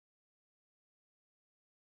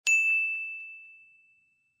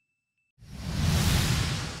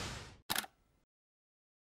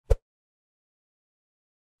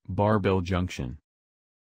Barbell Junction.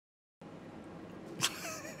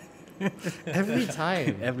 Every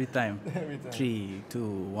time. Every time. Every time. 3, 2,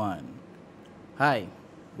 1. Hi,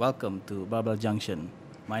 welcome to Barbell Junction.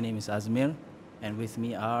 My name is Azmir, and with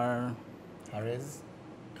me are Harez.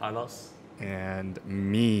 Carlos. And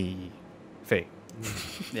me, Faye.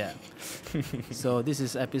 yeah. So this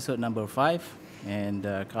is episode number 5, and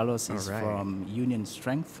Carlos is Alright. from Union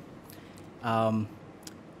Strength.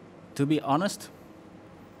 To be honest,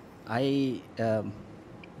 you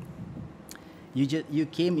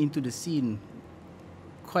came into the scene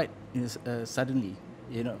quite suddenly,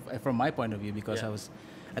 from my point of view, because Yeah.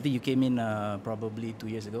 I think you came in probably 2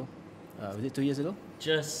 years ago. Was it 2 years ago?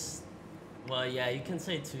 Yeah, you can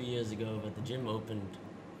say 2 years ago, but the gym opened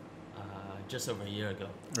just over a year ago.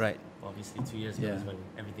 Right. Obviously, 2 years ago Yeah. is when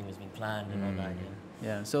everything was being planned and all that.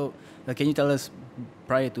 Yeah. So, can you tell us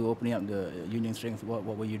prior to opening up the Union Strength, what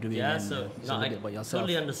were you doing? Yeah, and, so just no, a I little bit about yourself.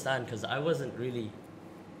 totally understand because I wasn't really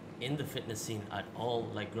in the fitness scene at all.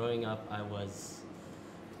 Like growing up, I was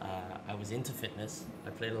into fitness. I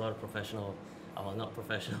played a lot of not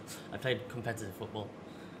professional. I played competitive football.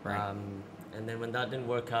 Right. And then when that didn't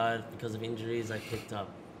work out because of injuries, I picked up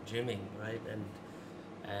gymming, right? And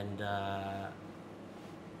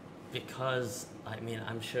because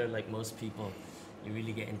I'm sure like most people, you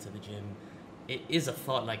really get into the gym. It is a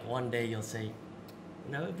thought like one day you'll say,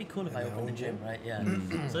 it'd be cool if I opened the gym, right? Yeah.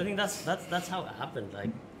 So I think that's how it happened.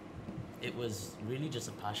 Like, it was really just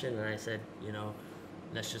a passion, and I said,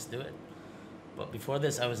 let's just do it. But before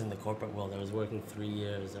this, I was in the corporate world. I was working 3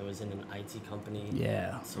 years. I was in an IT company.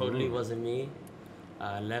 Yeah. Totally wasn't me.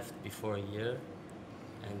 Left before a year,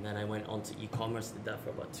 and then I went on to e-commerce. Did that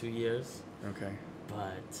for about 2 years, Okay.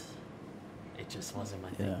 but it just wasn't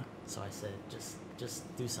my thing. Yeah. So I said,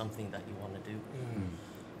 just do something that you want to do.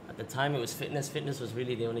 At the time, it was fitness. Fitness was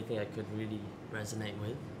really the only thing I could really resonate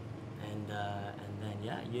with, and then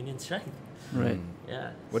Union Strength. Right.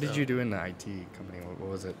 Yeah. What did you do in the IT company? What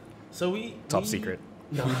was it? So Top secret.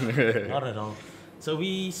 No, not at all. So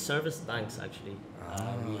we serviced banks actually.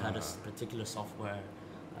 We had a particular software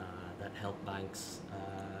that helped banks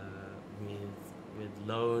with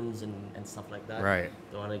loans and stuff like that. Right.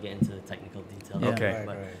 Don't want to get into the technical details. Yeah. Okay.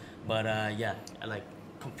 But like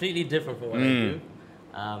completely different from what I do.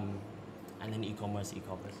 And then e-commerce.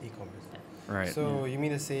 E-commerce. Right. So you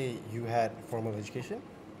mean to say you had formal education?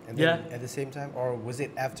 And then Yeah. at the same time? Or was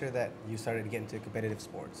it after that you started to get into competitive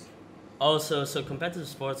sports? Oh, so competitive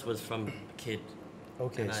sports was from a kid.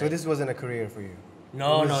 Okay, And so this wasn't a career for you?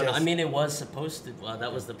 No. It was I just- mean, it was supposed to. Well,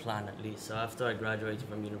 that was the plan at least. So after I graduated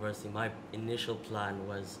from university, my initial plan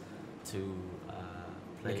was to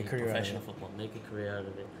play Make a career out of professional it. football, make a career out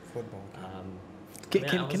of it. Football.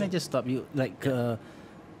 Can I just stop you? Like,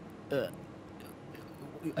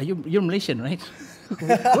 you're Malaysian, right?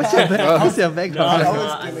 What's your No, background? I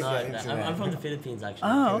was I'm gonna not. get into I'm that. from the Philippines actually.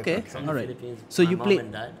 Ah, okay. From All the right. Philippines. So My you mom played.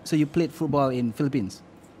 and dad. So you played football in Philippines.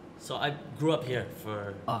 So I grew up here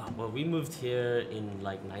for. Ah. Well, we moved here in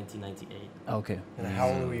like 1998. Okay. And how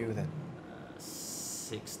old were you then?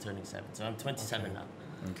 6 turning 7. So I'm 27 now.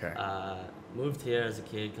 Okay. Moved here as a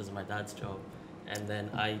kid because of my dad's job, and then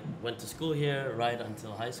I went to school here right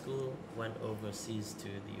until high school. Went overseas to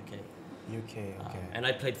the UK. UK, okay. And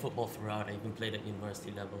I played football throughout. I even played at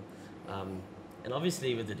university level. And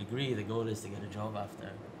obviously with the degree, the goal is to get a job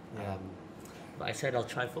after. Yeah. But I said I'll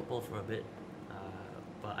try football for a bit.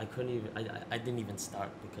 But I couldn't even, I didn't even start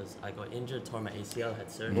because I got injured, tore my ACL,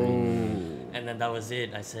 had surgery. And then that was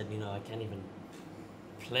it. I said, I can't even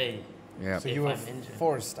play. Yeah. So if you were I'm injured.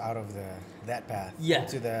 forced out of that path Yeah.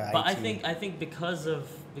 into the But IT. I think because of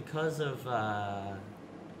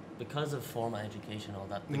formal education, all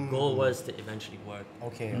that, the goal was to eventually work.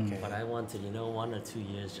 Okay. But I wanted, 1 or 2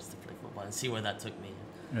 years just to play football and see where that took me.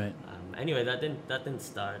 Right. Anyway, that didn't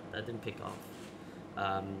start. That didn't pick off.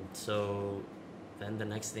 So then the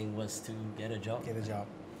next thing was to get a job. Get a job.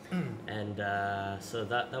 And so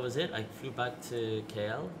that was it. I flew back to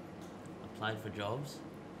KL, applied for jobs.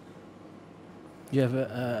 You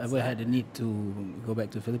ever had the need to go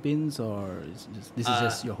back to Philippines, or this is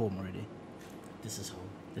just your home already? This is home.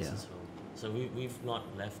 Yeah. This is home. So we've not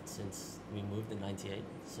left since we moved in '98.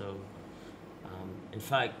 So, in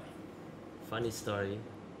fact, funny story.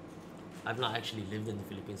 I've not actually lived in the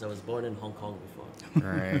Philippines. I was born in Hong Kong before.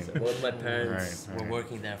 Right. So both my parents Right. were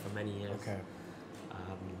working there for many years. Okay.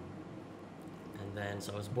 And then,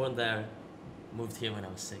 so I was born there, moved here when I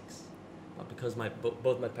was 6. But because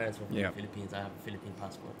both my parents were from the Philippines, I have a Philippine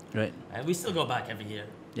passport. Right. And we still go back every year.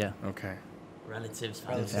 Yeah. Okay. Relatives,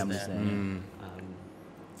 families Families there. there.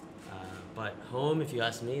 But home, if you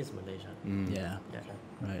ask me, is Malaysia. Yeah. Yeah.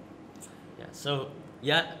 Right. Yeah. So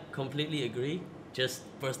Yeah, completely agree. Just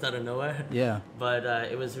burst out of nowhere. Yeah. But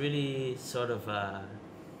it was really sort of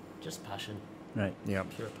just passion, Right. Yep.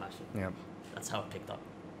 pure passion. Yep. That's how it picked up.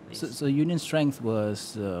 at So, least. so Union Strength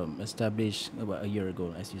was established about a year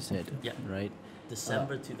ago, as you said. Yeah. Right.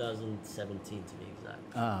 December 2017 to be exact.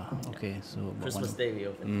 Ah. Okay. So about Christmas one- Day we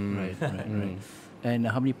opened. Right. Right. Right. And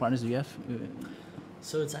how many partners do you have?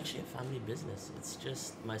 So it's actually a family business. It's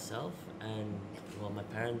just myself and well, my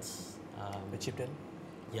parents. The chipped in?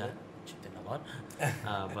 Yeah, chipped in a lot.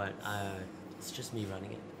 But it's just me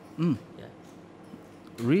running it. Mm, Yeah,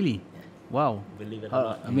 really? yeah. Wow. Believe it or How,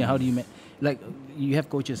 not. I mean, how do you like? You have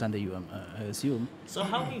coaches under you, I assume. So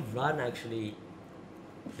how we run actually,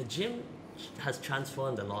 the gym has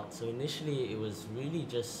transformed a lot. So initially it was really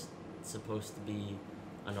just supposed to be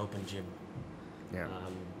an open gym. Yeah.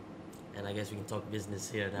 And I guess we can talk business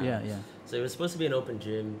here now. Yeah. Yeah. So it was supposed to be an open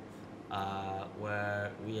gym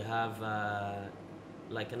where we have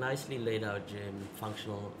like a nicely laid out gym,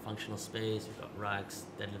 functional space. We've got racks,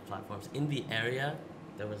 deadlift platforms. In the area,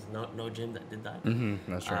 there was no gym that did that.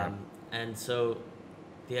 That's right. And so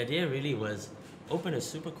the idea really was open a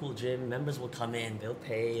super cool gym. Members will come in, they'll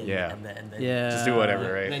pay, and, Yeah. and then Yeah. Just do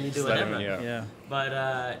whatever, right? Then you do Just let 'em- whatever. yeah. Yeah. But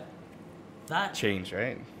that Change,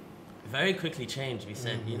 right? very quickly changed. We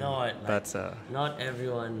said, you know what, like, That's not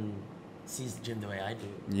everyone sees the gym the way I do.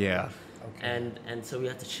 yeah. Okay. And so we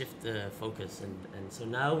had to shift the focus, and so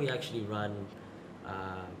now we actually run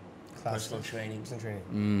personal training. Personal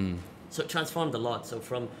training. So it transformed a lot. So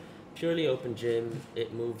from purely open gym,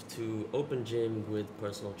 it moved to open gym with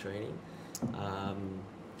personal training,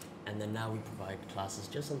 and then now we provide classes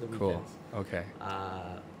just on the Cool. weekends. Okay.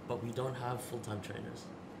 But we don't have full-time trainers,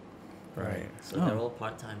 Right. so Oh. they're all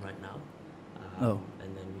part-time right now. Oh.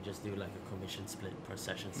 And then we just do like a commission split per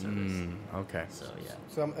session service. Okay. So yeah.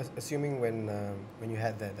 So I'm assuming when you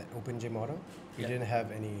had that open gym model, you Yeah. didn't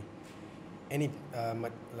have any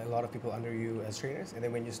a lot of people under you as trainers, and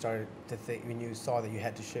then when you started to think, when you saw that you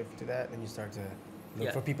had to shift to that, then you started to look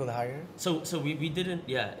Yeah. for people to hire. So we didn't,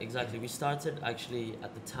 yeah, exactly. We started actually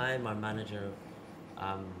at the time. Our manager,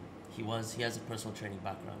 he has a personal training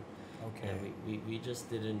background. Okay. And we just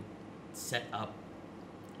didn't set up,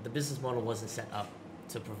 the business model wasn't set up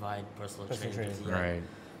to provide personal Personal training. just training. yet. Right.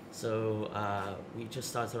 So we just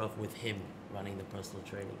started off with him running the personal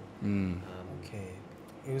training. Okay.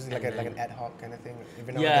 It was And like an then- ad hoc kind of thing.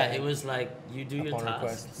 Every now and Yeah, then, it was like you do your upon tasks.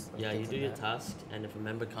 requests and Yeah, you things do like your that. task, and if a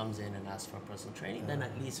member comes in and asks for personal training, then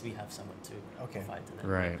at least we have someone to Okay. provide to them.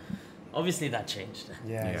 Right. Obviously, that changed.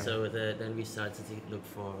 Yeah. Yeah. So then we started to look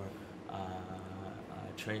for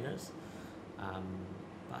trainers.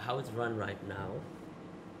 But how it's run right now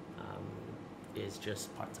is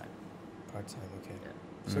just part time. Part time. Okay.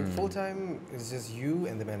 Yeah. So full time is just you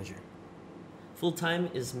and the manager. Full time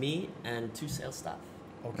is me and 2 sales staff,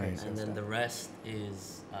 Okay. Nice. so and then staff. the rest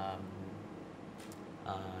is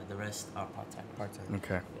the rest are part time. part time.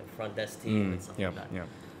 Okay. Front desk team and stuff Yep. like that. Yep.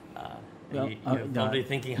 Well, You're probably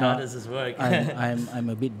thinking, no, how does this work? I'm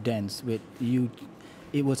a bit dense with you.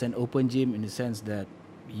 It was an open gym in the sense that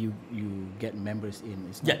you get members in.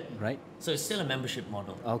 It's not, Yeah. right? So it's still a membership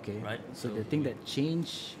model. Okay. Right. So the thing that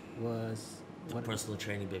changed was the what? personal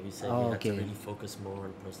training, baby. So Oh, we had okay. to really focus more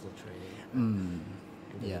on personal training.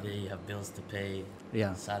 End Yeah. of the day, you have bills to pay,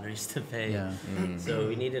 Yeah. salaries to pay. Yeah. So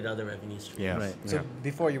we needed other revenue streams. Yeah. Right. So Yeah.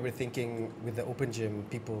 before you were thinking with the open gym,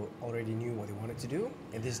 people already knew what they wanted to do,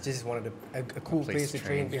 and this just wanted a cool place place to to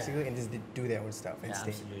train, train. basically, and just do their own stuff and Yeah,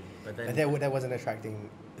 stay. absolutely. But But then, that wasn't attracting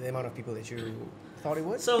the amount of people that you thought it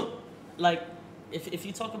would. so like, if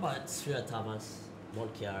you talk about Hartamas,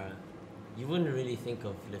 Mont Kiara, you wouldn't really think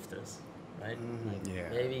of lifters, right? Like, Yeah.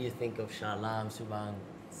 maybe you think of Shah, Subang.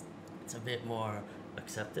 It's a bit more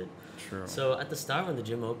accepted. True. So at the start when the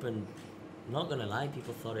gym opened, not gonna lie,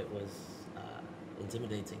 people thought it was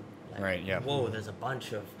intimidating. Like, Right, yeah. Whoa, there's a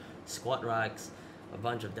bunch of squat racks, a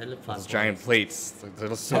bunch of deadlift Those platforms, giant plates.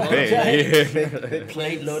 They're so Oh, big.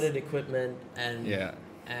 plate loaded equipment, and Yeah.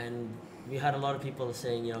 and we had a lot of people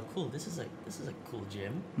saying, you know, cool, this is a cool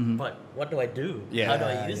gym, but what do I do? Yeah. How do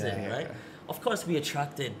I use it? Yeah. Right? Of course, we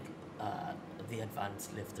attracted the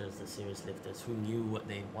advanced lifters, the serious lifters, who knew what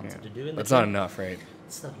they wanted Yeah. to do in the That's gym. not enough, right?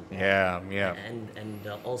 It's not enough. Yeah. Yeah. And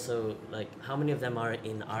also, like, how many of them are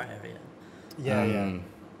in our area? yeah.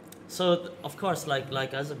 So of course,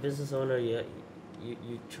 like as a business owner, you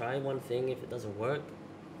try one thing. If it doesn't work,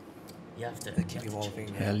 you have to Keep you have to evolving.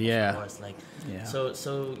 change. Hell Of yeah. course, like Yeah.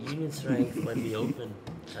 so Union Strength when we opened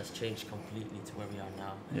has changed completely to where we are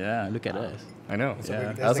now. Yeah. Look at us. I know. So Yeah.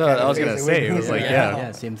 that's That's the what kind I of was things gonna that say. we It was do. like, Yeah. yeah.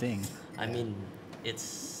 Yeah. Same thing. I mean,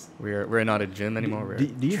 it's We're not a gym anymore. We're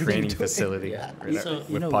do you a training think- facility Yeah. with, So- with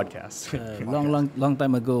You know, podcasts. long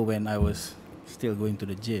time ago when I was still going to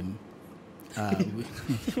the gym.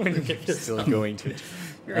 Still going to.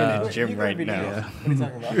 You're in a gym right now. Yeah. What are you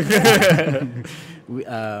talking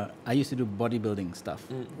about? I used to do bodybuilding stuff,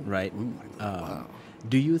 right? Wow.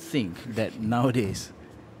 Do you think that nowadays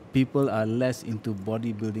people are less into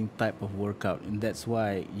bodybuilding type of workout, and that's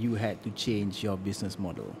why you had to change your business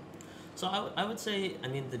model? So I would say, I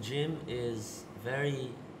mean, the gym is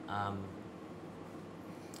very,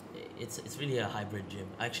 it's really a hybrid gym.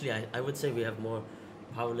 Actually, I would say we have more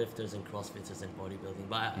powerlifters and crossfitters than bodybuilding,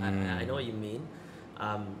 but I know what you mean.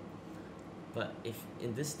 But if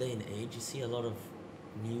in this day and age, you see a lot of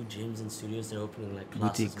new gyms and studios that are opening like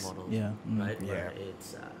classes Boutiques, models, yeah. right? Yeah. Where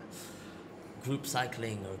it's group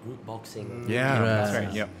cycling or group boxing. Yeah, that's Right.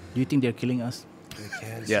 right. Yep. Do you think they're killing us? The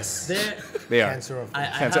cancer. Yes, They're, they are. Cancer of I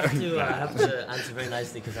Cancer. have to answer very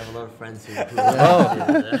nicely because I have a lot of friends who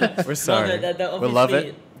Oh, we're sorry. they're We love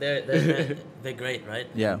obviously- it. They're great, right?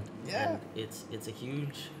 Yeah. Yeah. And it's a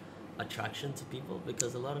huge attraction to people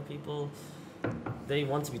because a lot of people they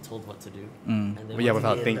want to be told what to do. And they Well, yeah, want to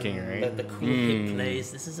without be in thinking, right? The cool hip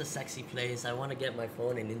place. This is a sexy place. I want to get my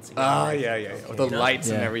phone and Instagram. Oh, next. yeah, yeah. Okay. The You know? lights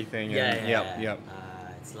and Yeah. everything. Yeah, and, yeah, Yep, yeah. yep.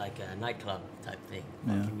 It's like a nightclub type thing.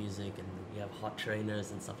 Yeah. Funky music and you have hot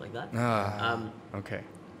trainers and stuff like that. Ah, okay.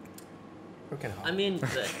 We're kind of I hot. mean,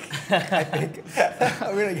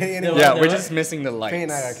 We're not getting No, anywhere. Yeah, no, we're no. just missing the lights. Trey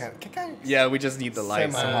and I are kind of. Yeah, we just need the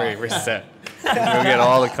lights. And Semi. we're set. We'll get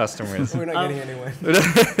all the customers. We're not getting anywhere.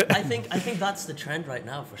 I think that's the trend right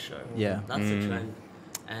now for sure. Yeah. That's the trend,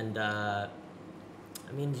 and I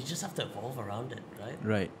mean you just have to evolve around it, right?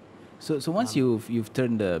 Right. So once you've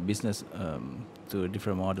turned the business to a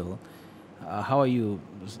different model, how are you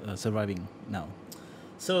surviving now?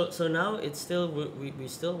 So now it's still we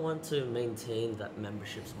still want to maintain that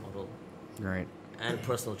memberships model Right. and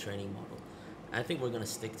personal training model. I think we're gonna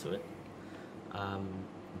stick to it,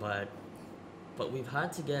 but we've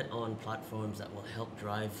had to get on platforms that will help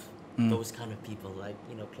drive those kind of people, like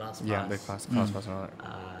ClassPass. Yeah, the class and all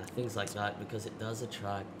that. Things like that, because it does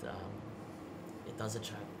attract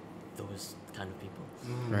those kind of people.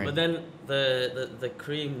 Right. But then the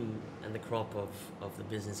cream and the crop of the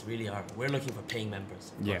business really are we're looking for paying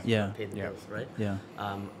members. Of Yeah. course, we Yeah. wanna pay the Yeah. bills, right? Yeah.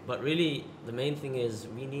 But really the main thing is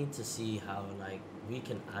we need to see how like we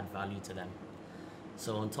can add value to them.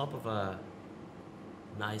 So on top of a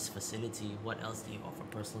nice facility, what else do you offer?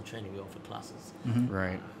 Personal training, we offer classes.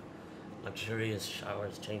 Right. Luxurious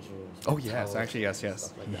showers, changing rooms. Oh, yes, towels, actually, yes.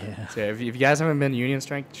 stuff like that. Yeah. So if you guys haven't been Union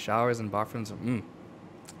Strike, showers and bathrooms, We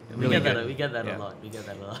really get good. that. We get that Yeah. a lot. We get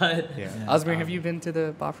that a lot. Yeah. Yeah. Osborne, have you been to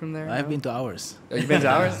the bathroom there? I've No? been to ours. Oh, you've been to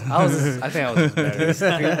ours? I think I was better.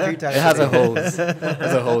 Three times It has a a day. hose.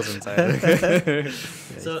 There's a hose inside.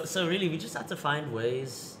 So really, we just had to find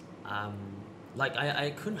ways. Like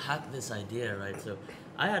I couldn't hack this idea, right? So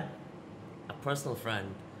I had a personal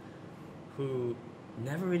friend who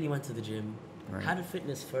never really went to the gym, Right. had a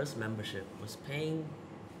Fitness First membership, was paying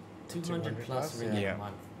 200 plus 200 plus, ringgit yeah. a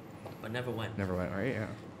month, but never went. Never went, right? Yeah.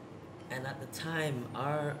 And at the time,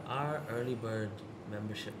 our early bird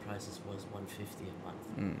membership prices was 150 a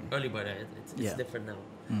month. Early bird, it's Yeah. different now.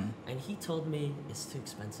 And he told me it's too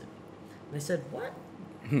expensive. And I said, what?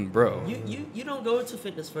 Bro, You don't go to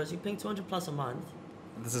Fitness First. You're paying 200 plus a month,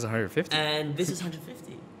 this is 150. and this is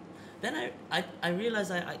 150. Then I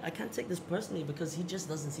realized I can't take this personally because he just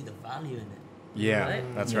doesn't see the value in it. Yeah,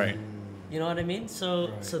 Right? that's right. You know what I mean? So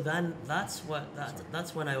Right. so then that's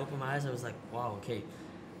when I opened my eyes. I was like, wow, okay,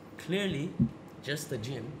 clearly, just the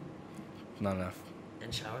gym Not enough.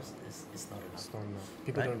 and showers is not enough. It's not enough.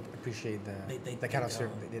 People Right? don't appreciate They the kind of don't.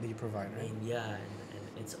 service that you provide, I right? mean, yeah, and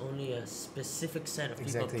it's only a specific set of people,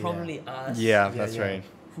 Exactly, yeah. probably us, Yeah, Yeah, that's yeah. right.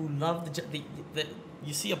 who love the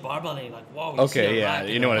you see a barbell and you're like, wow. Okay, see a yeah, rack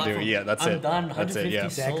you and know a what to do. platform. Yeah, that's I'm it. done. That's it, 150 yeah.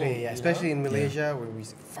 sold, Exactly, you yeah. know? Especially in Malaysia, where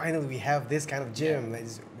finally we have this kind of gym. Like, we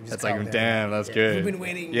just That's call like, them. damn, that's Yeah. good. We've been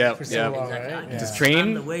waiting Yep, for so yep. long, Exactly. right? I Yeah. Just Stand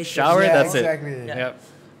train, the way, shower, Yeah, that's exactly. it. Yeah. Yep.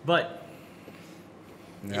 But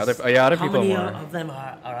Yeah, other how people many more. of them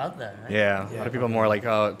are out there, right? Yeah, Yeah. other people more like,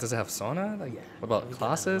 oh, does it have sauna? Like, Yeah. what about We get that a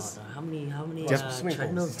classes? lot. How many Do you have swimming pools?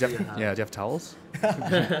 treadmills Do do you you have, have? yeah, do you have towels?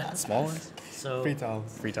 Small ones? So Free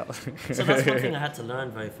towels. Free towels. so that's one thing I had to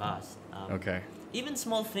learn very fast. Okay. Even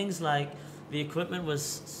small things like the equipment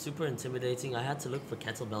was super intimidating. I had to look for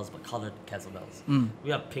kettlebells, but colored kettlebells.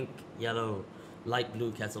 We have pink, yellow, light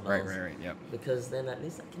blue kettlebells. Right, yep. Because then at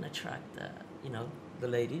least I can attract, the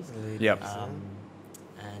ladies. Yep.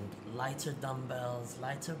 And lighter dumbbells,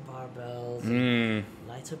 lighter barbells, Mm.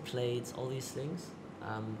 lighter plates, all these things.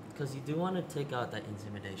 because you do want to take out that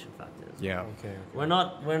intimidation factor. as well. Yeah. Okay. We're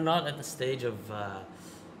not at the stage of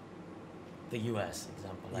the US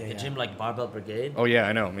example, like Yeah, a yeah. gym like Barbell Brigade. Oh yeah,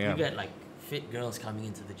 I know. Yeah. You get like fit girls coming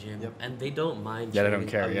into the gym, Yep. and they don't mind. Yeah, they don't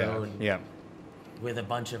training care. Yeah. alone Yeah. with a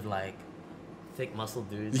bunch of like thick muscle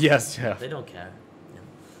dudes. Yes. Yeah. They don't care.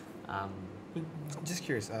 Yeah. Just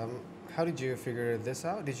curious. How did you figure this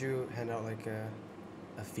out? Did you hand out like a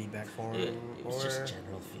feedback form, It was or just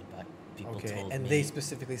general feedback. People okay? told And me. they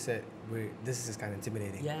specifically said, "This is kind of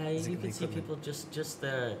intimidating." Yeah, This you is can see equipment." people just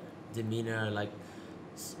their demeanor. Like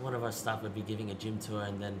one of our staff would be giving a gym tour,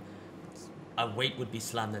 and then a weight would be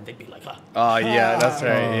slammed, and they'd be like, Oh yeah, that's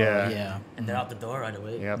right. Oh, Yeah. yeah. and they're out the door right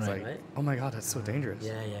away. Yeah. It's Right. like, oh my god, that's so dangerous.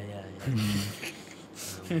 Yeah.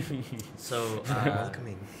 So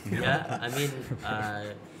Welcoming. yeah, I mean,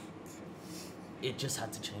 it just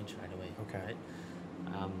had to change right away. Okay.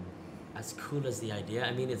 Right? As cool as the idea,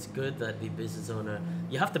 I mean, it's good that the business owner,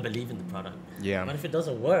 you have to believe in the product. Yeah. But if it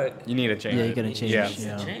doesn't work, You need to change Yeah, it. you gotta you change. Yeah. need to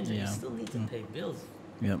Yeah. change it. You Yeah. still need to pay bills,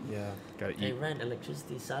 Yep. Yeah. Gotta pay eat. rent,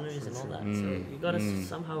 electricity, salaries, and all that. Mm. So you gotta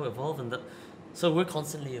somehow evolve, and so we're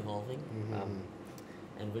constantly evolving, Mhm.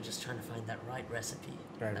 and we're just trying to find that right recipe.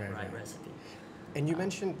 Right, that right, right right. recipe. And you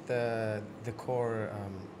mentioned the core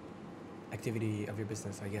activity of your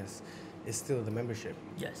business, I guess, is still the membership.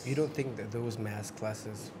 Yes. You don't think that those mass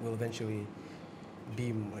classes will eventually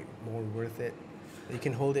be like more worth it? You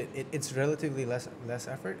can hold it. It's relatively less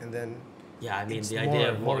effort, and then Yeah, I mean, it's the more-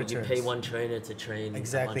 idea of more you pay returns. one trainer to train. a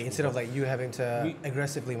exactly bunch instead of people. like you having to We-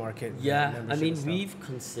 aggressively market. Yeah, I membership mean, and stuff. we've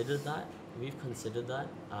considered that.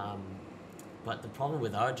 But the problem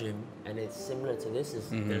with our gym, and it's similar to this, is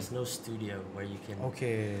there's no studio where you can.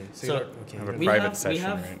 Okay, So, you're- okay. Have a We private have- we session,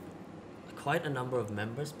 have- right? Quite a number of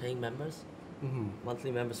members, paying members, Mm-hmm.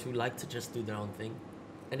 monthly members who like to just do their own thing.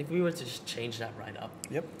 And if we were to just change that right up,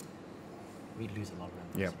 Yep. we'd lose a lot of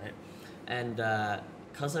members, Yep. right? And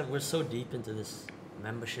because we're so deep into this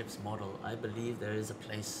memberships model, I believe there is a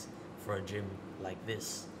place for a gym like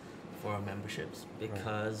this for our memberships,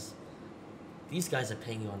 because these guys are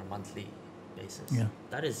paying you on a monthly basis. Yeah.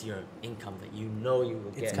 That is your income that you know you will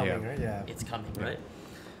It's get. coming, Yeah. right? Yeah. It's coming, Yeah. right?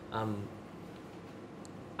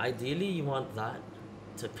 Ideally, you want that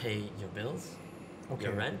to pay your bills, Okay.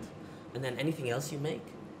 your rent, and then anything else you make.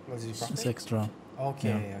 What's your profit? It's extra. Okay.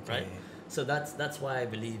 Yeah. Okay. Right. So that's why I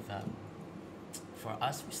believe for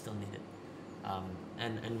us we still need it,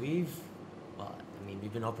 and we've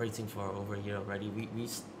we've been operating for over a year already.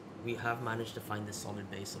 We have managed to find this solid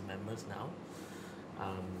base of members now,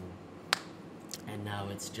 and now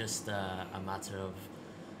it's just a matter of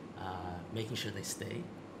making sure they stay,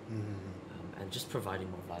 Mm-hmm. and just providing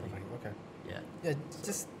more value. Okay. Yeah. Yeah.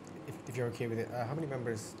 Just if you're okay with it, how many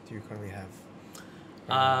members do you currently have?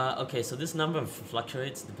 Okay, so this number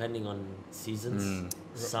fluctuates depending on seasons.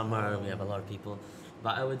 Summer, we have a lot of people.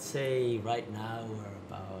 But I would say right now we're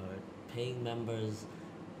about paying members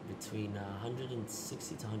between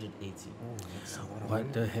 160 to 180. Oh, that's a lot of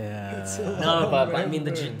What the It's a hell? lot. No, but I mean,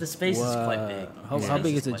 the space is quite big. How, The how space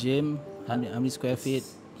big is the quite gym? How many square feet?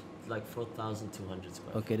 It's like 4,200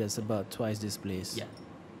 square Okay, that's about twice this place. feet.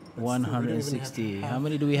 Yeah. 160. How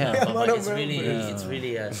many do we No, have? but it's really, members. it's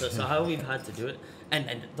really, so how we've had to do it, and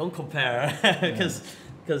don't compare,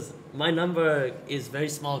 because my number is very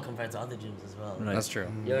small compared to other gyms as well. Right. That's true.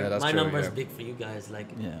 Your- Yeah, that's my true. number is yeah. big for you guys. Like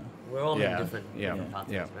Yeah. we're all Yeah, in different, yeah, different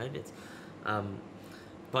pathways, yeah. right? It's,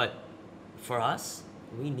 but for us,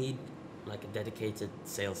 we need like a dedicated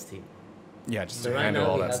sales team. Yeah, just So to right handle now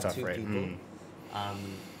all we that have stuff, 2 right? people.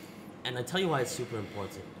 And I tell you why it's super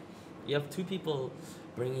important. You have 2 people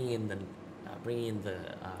bringing in the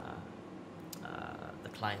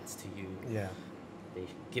clients to you. Yeah. They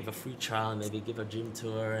give a free trial, maybe give a gym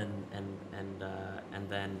tour, and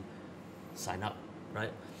then sign up,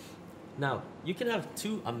 right? Now you can have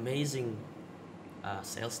 2 amazing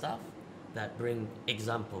sales staff that bring,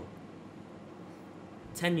 example,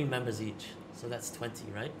 10 new members each, so that's 20,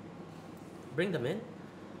 right? Bring them in,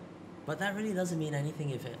 but that really doesn't mean anything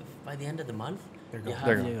if by the end of the month They're you gone. have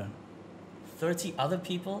They're gone. Yeah. 30 other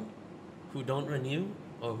people who don't renew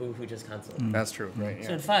or who just cancel. That's true, right? So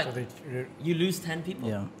Yeah. in fact, So they, you lose 10 people,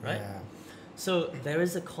 Yeah. right? Yeah. So there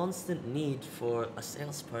is a constant need for a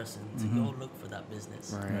salesperson to go look for that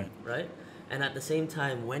business, Right. right? And at the same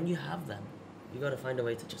time, when you have them, you got to find a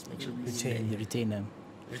way to just make sure they stay. You retain them.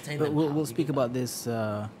 Retain But them. we'll How do speak you do about this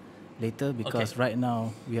later, because right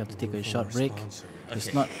now we have to take a short break. It's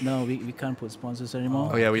Okay. not we can't put sponsors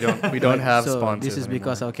anymore. Oh yeah, we don't have so sponsors. this is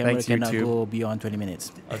because anymore. our camera Thanks, cannot YouTube. go beyond 20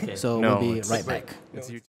 minutes. that? Okay. So No, we'll be it's- right back. It's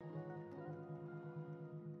YouTube.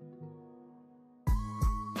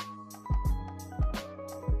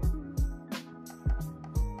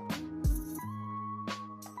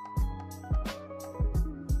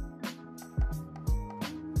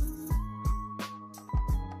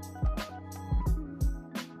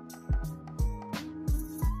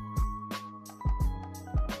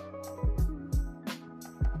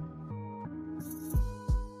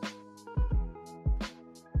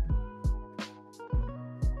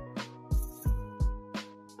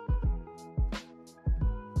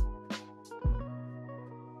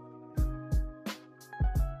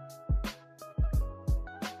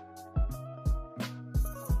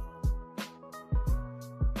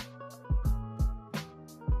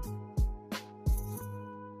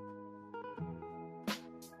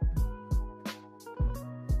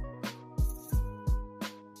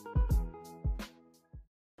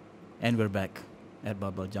 And we're back at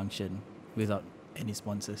Barbell Junction without any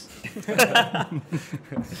sponsors.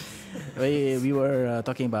 we were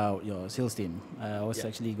talking about your sales team. I was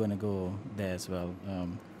actually going to go there as well.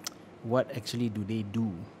 What actually do they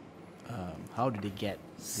do? How do they get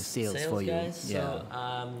the sales for you? Guys?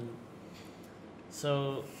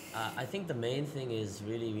 So I think the main thing is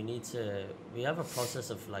really we have a process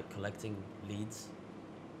of like collecting leads.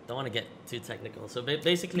 Don't want to get too technical. So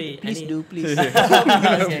basically, please.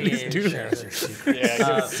 Please do.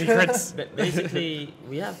 Secrets. Basically,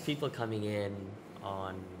 we have people coming in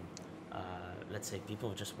on, let's say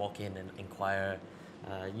people just walk in and inquire.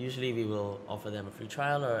 Usually we will offer them a free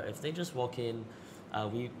trial, or if they just walk in,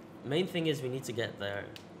 main thing is we need to get their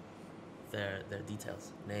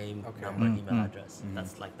details, name, number, email address.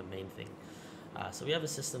 That's like the main thing. So we have a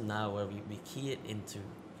system now where we key it into,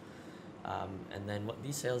 and then what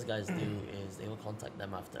these sales guys do is they will contact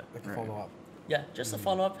them after. Like a follow up. Yeah, just a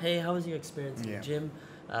follow up. Hey, how was your experience in the gym?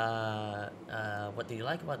 What do you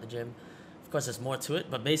like about the gym? Of course, there's more to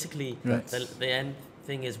it, but basically the end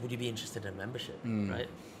thing is, would you be interested in membership, right?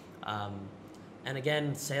 And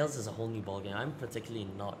again, sales is a whole new ballgame. I'm particularly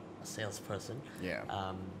not a salesperson.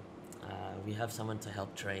 Yeah. We have someone to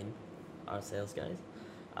help train our sales guys,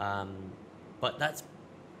 but that's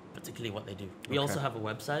particularly what they do. We also have a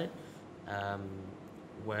website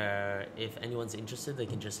where if anyone's interested, they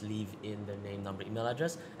can just leave in their name, number, email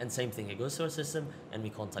address, and same thing, it goes to our system and we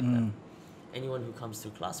contact them. Anyone who comes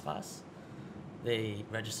through ClassPass, they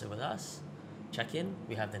register with us, check in,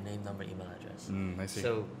 we have their name, number, email address. I see.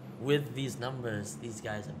 So with these numbers, these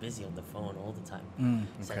guys are busy on the phone all the time,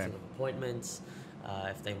 setting up appointments.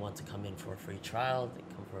 If they want to come in for a free trial, they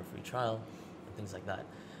come for a free trial, and things like that.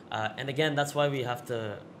 And again, that's why we have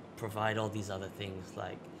to provide all these other things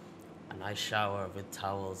like a nice shower with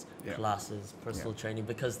towels, classes, personal training,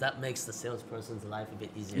 because that makes the salesperson's life a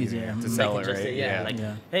bit easier. To sell it, right?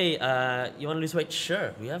 Say, hey, you want to lose weight?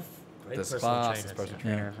 Sure, we have great personal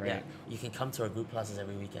trainers. Right? Yeah, you can come to our group classes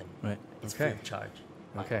every weekend. Right. It's free of charge.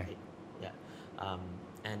 Okay. Yeah.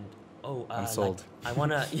 And I'm sold. Like, I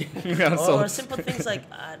wanna. I'm sold. Or simple things like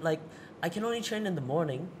I can only train in the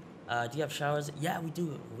morning. Do you have showers? Yeah, we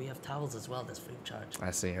do. We have towels as well. That's free of charge.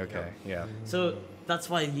 I see. Okay. Yeah. So that's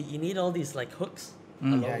why you need all these like hooks.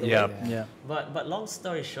 Yeah. But long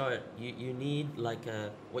story short, you need like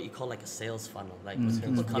what you call like a sales funnel. Like when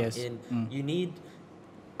people come in, you need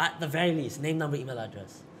at the very least name, number, email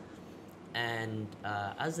address. And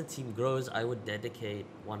as the team grows, I would dedicate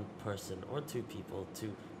one person or two people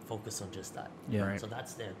to focus on just that. Yeah. Right. So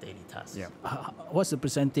that's their daily task. Yeah. What's the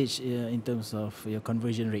percentage in terms of your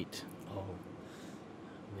conversion rate? Oh,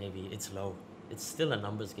 maybe it's low. It's still a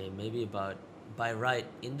numbers game. Maybe about, by right,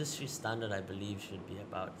 industry standard, I believe, should be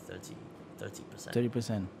about 30%.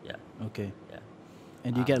 30%? Yeah. Okay. Yeah.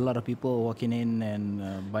 And you get a lot of people walking in and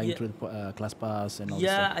buying through the ClassPass and all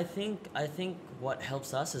that stuff? I think what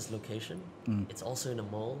helps us is location. It's also in a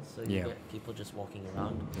mall, so you get people just walking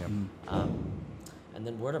around. And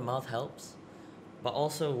then word of mouth helps. But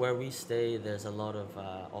also where we stay, there's a lot of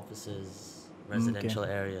offices, residential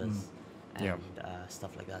areas, and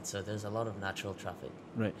stuff like that. So there's a lot of natural traffic.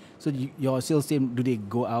 Right. So your sales team, do they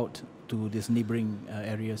go out to these neighboring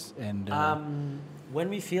areas and... when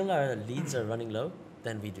we feel our leads are running low,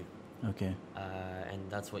 then we do. Okay. And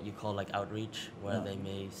that's what you call like outreach, where they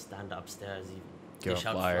may stand upstairs, Give dish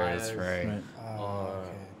out flyers, right?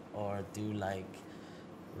 Or do like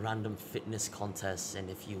random fitness contests, and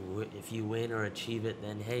if you win or achieve it,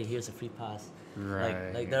 then hey, here's a free pass.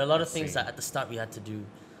 Right. Like there are a lot of things that at the start we had to do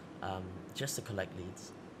just to collect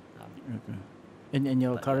leads. And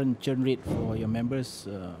your current churn rate for your members,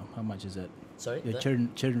 how much is that? Sorry, your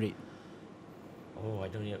churn rate. Oh, I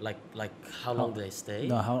don't know. Like how long do they stay?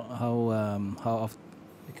 No, how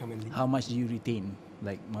How much do you retain?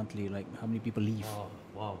 Like monthly, like how many people leave? Oh,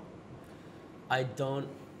 wow. I don't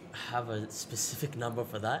have a specific number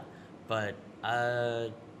for that, but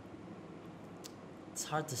it's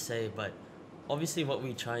hard to say. But obviously, what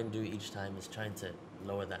we try and do each time is trying to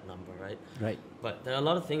lower that number, right? Right. But there are a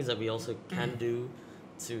lot of things that we also can do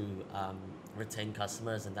to retain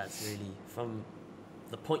customers, and that's really from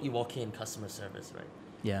the point you walk in, customer service, right?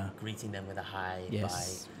 Yeah. Greeting them with a hi,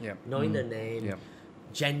 Yes. bye, knowing their name,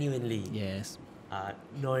 genuinely, Yes.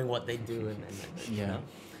 knowing what they do, and you know.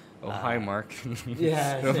 Oh, hi, Mark.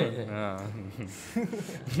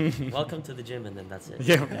 Welcome to the gym, and then that's it.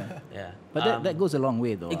 Yeah. But that goes a long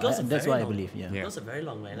way, though. It goes that's very what I long believe. way. Yeah. It goes a very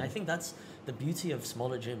long way, and I think that's the beauty of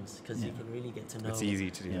smaller gyms, because you can really get to know. It's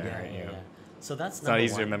easy to do that, right? So that's It's not number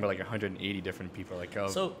easy to one. remember like 180 different people. Like, oh,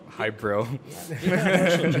 So, hi, bro. Yeah, big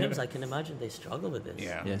commercial gyms, I can imagine they struggle with this.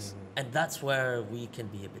 Yeah. Yes. And that's where we can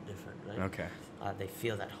be a bit different, right? Okay. They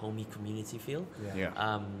feel that homey community feel,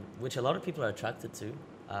 Yeah. which a lot of people are attracted to.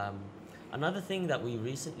 Another thing that we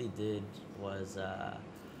recently did was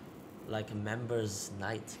like a members'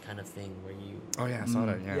 night kind of thing where you Oh yeah, I saw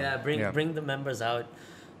that. Yeah. bring the members out.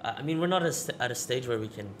 I mean, we're not at a stage where we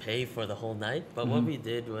can pay for the whole night, but what we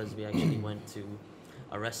did was we actually went to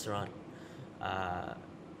a restaurant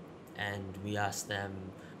and we asked them.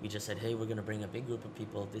 We just said, "Hey, we're gonna bring a big group of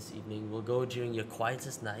people this evening. We'll go during your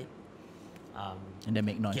quietest night." And they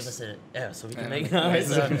make noise. Give us so we can make noise.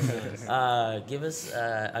 Give us.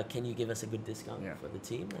 Can you give us a good discount for the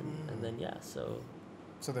team? And then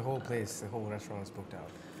So the whole place, the whole restaurant is booked out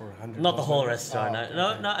for 100. Not the whole restaurant. Oh, No.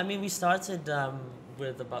 okay. I mean, we started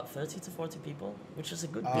with about 30 to 40 people, which is a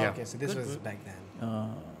good. Oh, Yeah. okay, so this Good was group. back then.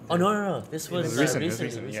 Oh no! This was recent,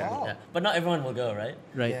 recently. yeah. Oh. But not everyone will go, right?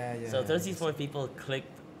 Right. Yeah. So 34 people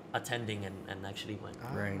clicked attending and actually went.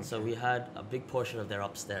 Ah, Right. So we had a big portion of their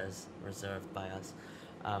upstairs reserved by us.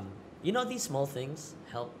 These small things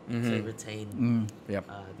help to retain Yep.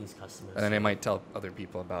 these customers. And then they might tell other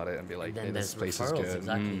people about it and be like, Then "Hey, this there's place is referrals, good."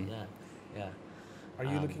 Exactly. Yeah. Are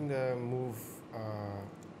you looking to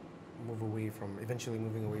eventually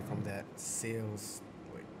moving away from that sales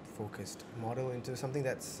focused model into something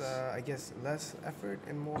that's I guess less effort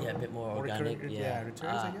and more A bit more organic. returns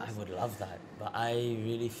I guess. I would love that, but I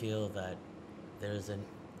really feel that there is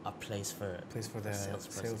a place for the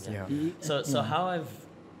salesperson. sales. Yeah. So how I've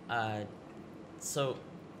so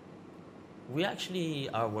we actually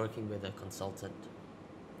are working with a consultant,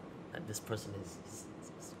 and this person is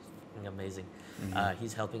fucking amazing.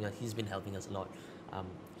 He's helping us. He's been helping us a lot.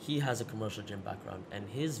 He has a commercial gym background, and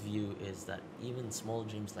his view is that even small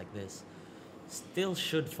gyms like this still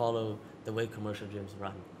should follow the way commercial gyms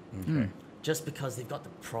run. Okay. Just because they've got the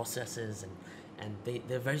processes and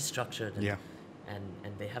they're very structured. And, Yeah.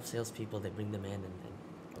 And they have salespeople. They bring them in and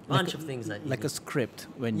a bunch of things that you like a need. script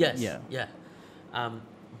when Yes. yeah. Yeah.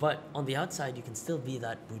 But on the outside, you can still be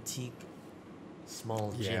that boutique,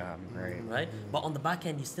 small gym. Yeah. Right. Right? But on the back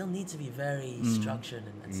end, you still need to be very structured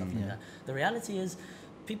and stuff like Yeah. that. The reality is,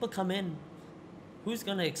 people come in, who's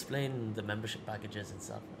going to explain the membership packages and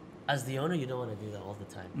stuff? As the owner, you don't want to do that all the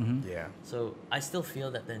time. Yeah. So I still feel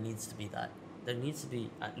that there needs to be that. There needs to be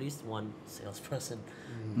at least one salesperson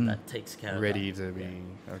that takes care of Ready that. to be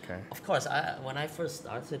okay. Of course, when I first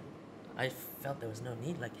started, I felt there was no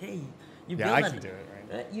need. Like, hey, you Yeah, build I can do it,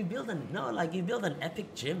 right? You build an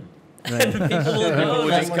epic gym. Right. And people will People go. will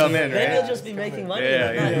Like, just come in, then right? you'll just be making money. Yeah,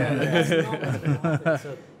 like, yeah, no, yeah. that's not what's gonna happen.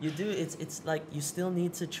 So you do. It's like you still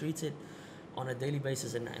need to treat it on a daily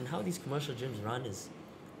basis. And how these commercial gyms run is,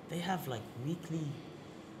 they have like weekly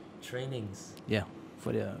trainings, Yeah.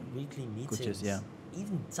 For the weekly meetings, coaches, yeah.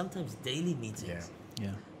 even sometimes daily meetings.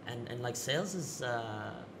 Yeah. yeah. And like sales is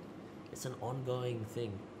it's an ongoing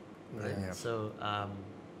thing, right? Yeah. So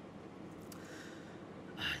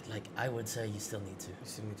like I would say you still need to. You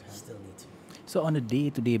still need to have. Still need to. So on a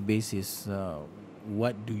day-to-day basis,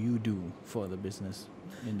 what do you do for the business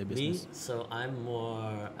in the business? Me, so I'm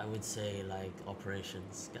more, I would say, like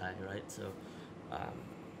operations guy, right? So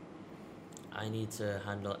I need to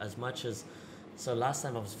handle as much as. So last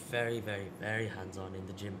time I was very, very, very hands-on in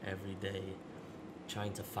the gym every day,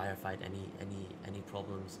 trying to firefight any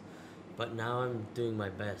problems. But now I'm doing my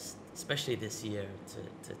best, especially this year,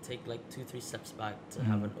 to take like 2-3 steps back to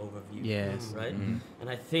have an overview. Yes. Right? And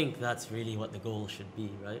I think that's really what the goal should be,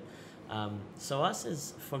 right? So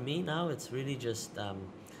for me now, it's really just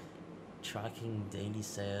tracking daily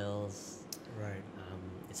sales. Right.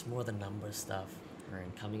 It's more the number stuff.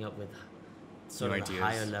 Right. Coming up with sort New of a ideas.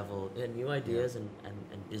 higher level, new ideas and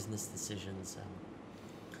business decisions.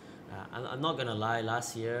 I'm not gonna lie,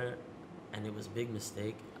 last year, and it was a big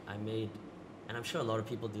mistake, I made, and I'm sure a lot of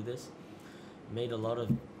people do this, made a lot of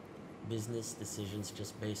business decisions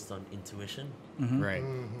just based on intuition. Right.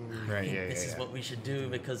 I Right. think Yeah. this Yeah. is what we should do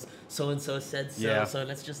because so and so said so, Yeah. so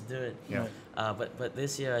let's just do it. Yeah. But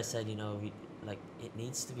this year I said, it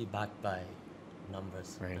needs to be backed by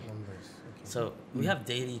numbers. Right. Numbers. Okay. So we have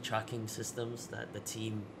daily tracking systems that the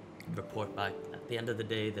team report back. At the end of the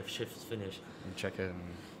day, the shift's finished. And check it. And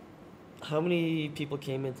How many people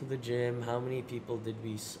came into the gym? How many people did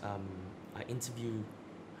we interview?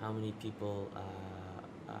 How many people?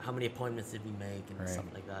 How many appointments did we make and Right. stuff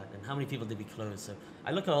like that? And how many people did we close? So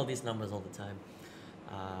I look at all these numbers all the time.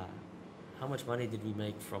 How much money did we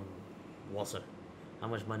make from water? How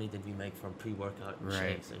much money did we make from pre-workout Right.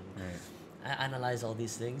 shakes? And right. I analyze all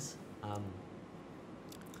these things.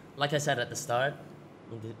 Like I said at the start,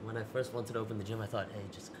 when I first wanted to open the gym, I thought, hey,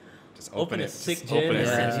 just open a it. sick Just gym, open it.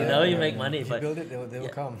 and you know, you make money. If But you build it, they will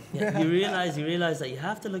come. yeah, you realize that you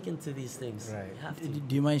have to look into these things. Right. You have to.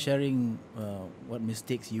 Do you mind sharing what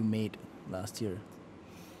mistakes you made last year?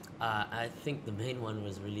 I think the main one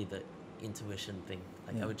was really the intuition thing.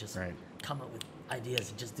 Like I would just Right. come up with ideas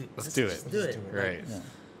and just do. Let's do it. Just do Let's it. do it. Right. Yeah.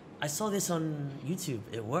 I saw this on YouTube.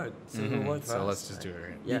 It worked. So it Mhm. worked for So us. let's just do it,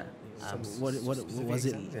 right? Yeah. What specific was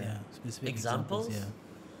it? examples? Yeah, specific Examples?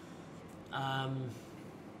 Yeah.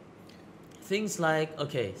 Things like,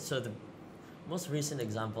 okay, so the most recent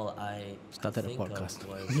example I Started a think podcast. of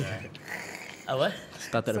was a what?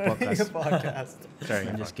 Started a Sorry, podcast. podcast. Sorry.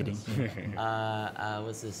 I'm just kidding.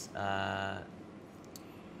 Was this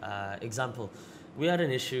example? We had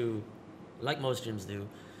an issue, like most gyms do.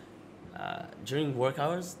 During work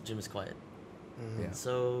hours, gym is quiet. Mhm. Yeah.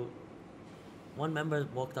 So one member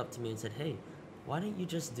walked up to me and said, hey, why don't you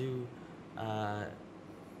just do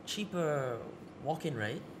cheaper walk-in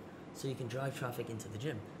rate so you can drive traffic into the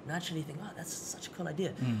gym? Naturally think, oh, that's such a cool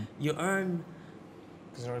idea. Mm. You earn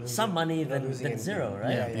 'Cause you're not losing- some money you're not than losing anything. zero,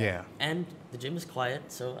 right? Yeah, yeah. Yeah. And the gym is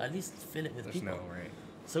quiet, so at least fill it with There's people. no right.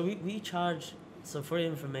 So we charge, so for your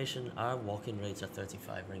information, our walk-in rates are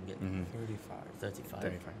 35 ringgit. Mm-hmm. 35. 35.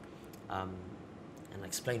 35. And I'll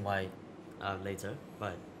explain why later.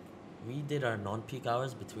 But we did our non-peak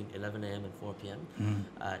hours between 11 a.m. and 4 p.m. Mhm.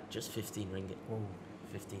 At just 15 ringgit. Whoa,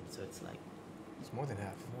 15, so it's like it's more than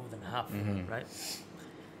half. more than half, Mhm. right?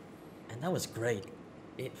 And that was great.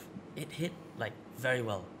 It hit like very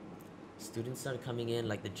well. Students started coming in,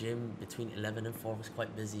 like the gym between 11 and 4 was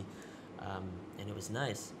quite busy, and it was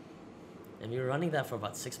nice. And we were running that for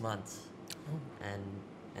about 6 months,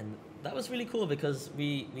 and that was really cool because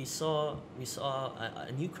we saw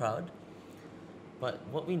a new crowd. But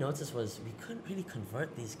what we noticed was we couldn't really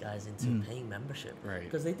convert these guys into paying membership. Right.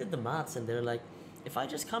 Because they did the maths and they're like, if I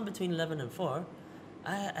just come between 11 and 4,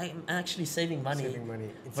 I'm actually saving money, Saving money.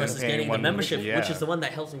 It's versus paying getting the one membership, membership, which yeah. is the one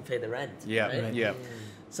that helps me pay the rent. Yeah. right? Yeah.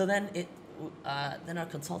 So then then our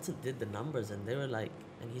consultant did the numbers and they were like,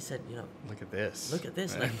 and he said, you know, Look at this. look at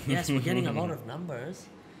this. Like, yes, we're getting a lot of numbers,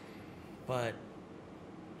 but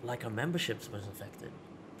like our memberships was affected.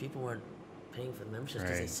 People weren't paying for the memberships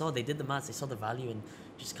because Right. they did the maths, they saw the value in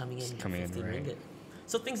just coming in Just at coming in, 15 right. ringgit.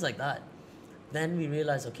 So things like that. Then we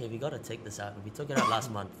realized, okay, we got to take this out. And we took it out last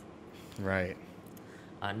month. Right.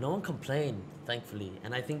 No one complained, thankfully.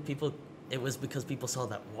 And I think it was because people saw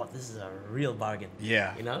that, what, this is a real bargain.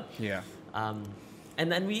 Yeah. You know? Yeah.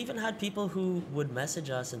 And then we even had people who would message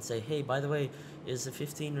us and say, hey, by the way, is the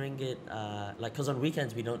 15 ringgit, because on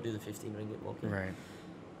weekends we don't do the 15 ringgit walk-in.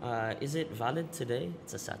 Right. Is it valid today?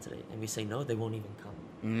 It's a Saturday. And we say, no, they won't even come.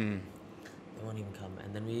 Mm. They won't even come.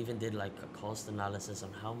 And then we even did like a cost analysis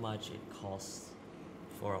on how much it costs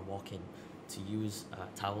for a walk-in to use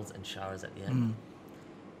towels and showers at the end.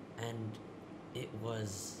 And it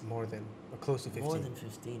was more than, or close to 15. more than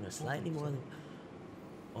 15 or slightly more than,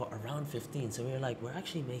 or around 15. So we were like, we're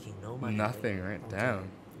actually making no money. Nothing. Right. Okay. Down.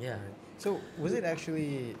 Yeah. So was it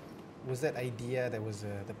actually, was that idea that was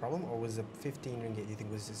the problem, or was the 15 ringgit you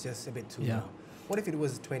think was just a bit too Yeah. low? What if it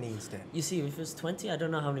was 20 instead? You see, if it was 20, I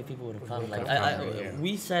don't know how many people would have come. Would Like, come, yeah.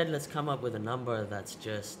 we said, let's come up with a number that's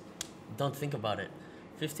just, don't think about it.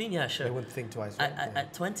 15, yeah, sure. They wouldn't think twice, right?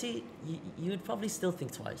 At 20, you would probably still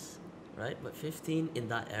think twice, right? But 15 in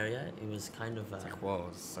that area, it was kind of It's like, whoa,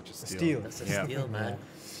 it's such a steal. steal. that's a Yeah. steal, man.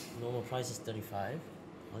 Normal price is 35.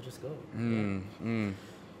 I'll just go. Mm. Mm.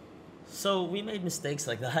 So we made mistakes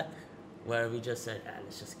like that, where we just said,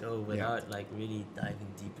 let's just go without like really diving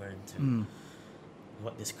deeper into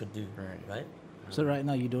what this could do, right? So right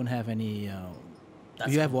now you don't have any.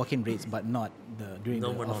 That's You have walk-in rates, but not during no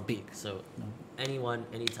the more off-peak. non-peak. So No. anyone,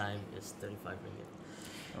 anytime is 35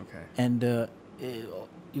 ringgit. Okay. And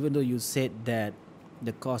even though you said that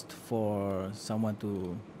the cost for someone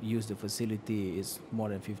to use the facility is more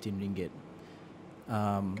than 15 ringgit,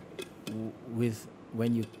 with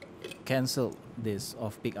when you cancel this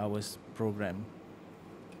off-peak hours program,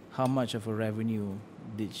 how much of a revenue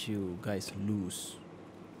did you guys lose?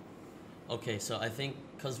 Okay, so I think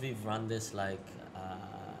because we've run this like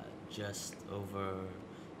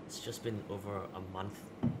it's just been over a month.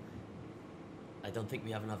 I don't think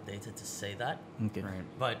we have enough data to say that, Okay. Right.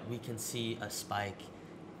 but we can see a spike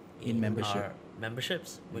In membership. our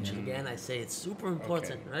memberships, which Yeah. again I say it's super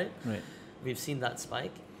important, right? Right. We've seen that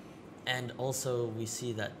spike, and also we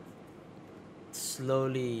see that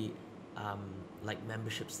slowly, like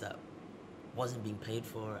memberships that wasn't being paid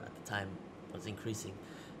for at the time was increasing,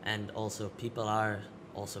 and also people are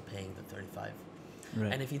also paying the 35.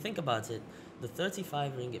 Right. And if you think about it, the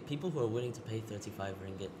 35 ringgit, people who are willing to pay 35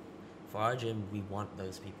 ringgit for our gym, we want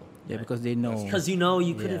those people. Yeah, right? because they know. Because you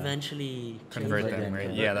could Yeah. eventually Convert change them, them, right?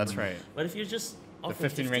 convert Yeah, that's them. right. But if you're just The offering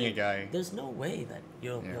 15 ringgit guy. there's no way that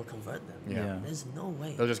you'll Yeah. convert them. Yeah. There's no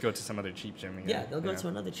way. They'll just go to some other cheap gym. Yeah, they'll go to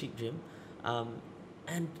another cheap gym,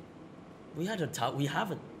 and we had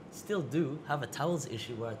still do have a towels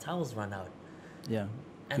issue where our towels run out, Yeah.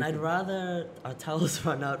 and I'd rather our towels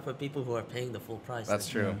run out for people who are paying the full price. That's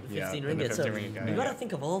like true. the Yeah. 15 and the ringgit. So 15 ringgit guy, you got to yeah.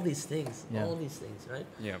 think of all these things, Yeah. right?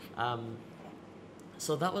 Yeah.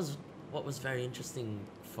 So that was what was very interesting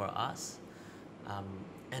for us,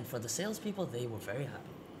 and for the salespeople, they were very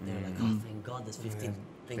happy. They were like, "Oh, thank God, this 15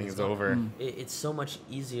 thing Thing is is gone." over. It's so much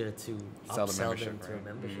easier to Sell the upsell membership, them to a right?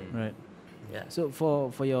 membership. Right. Yeah. So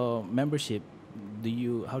for your membership,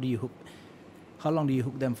 how do you hook? How long do you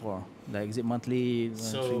hook them for? Like, is it monthly, 3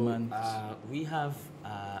 So months? we have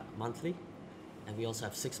monthly, and we also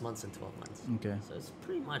have 6 months and 12 months. Okay. So it's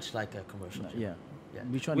pretty much like a commercial gym. Yeah. Yeah.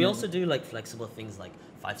 Which one We is- also do like flexible things like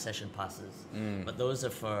 5-session passes, but those are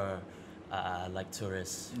for like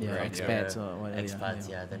tourists, who Yeah, are expats here, or whatever, expats.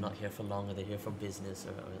 yeah. Yeah, they're not here for long, or they're here for business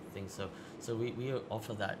or things. So we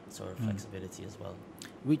offer that sort of flexibility as well.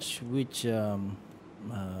 Which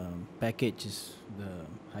package is the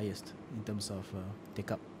highest in terms of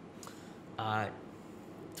take up?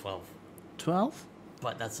 12, 12?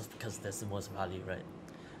 but that's just because there's the most value, right?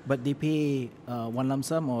 But they pay one lump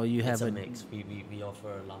sum, or you have It's a a mix. We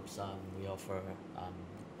offer lump sum. We offer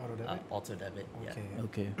Auto debit? auto debit. Okay.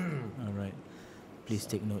 Okay. All right. Please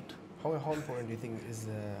take note. How important do you think is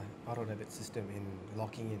the auto debit system in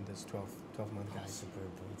locking in this 12-month Yeah, guys? super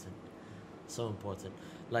important. So important.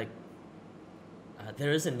 Like,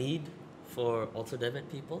 there is a need for auto debit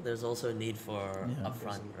people. There's also a need for Yeah.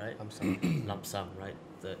 upfront, right? I'm sorry. Lump sum, right?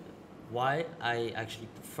 Why I actually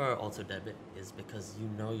prefer auto debit is because you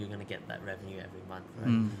know you're gonna get that revenue every month,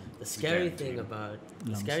 right? The scary thing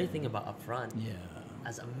guaranteed. about upfront, Yeah.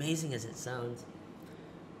 as amazing as it sounds,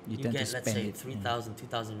 you tend get, to let's spend say, it. 3,000,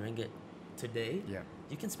 2,000 ringgit today. Yeah.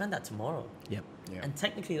 You can spend that tomorrow. Yep. Yeah. And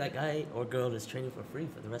technically, that guy or girl is training for free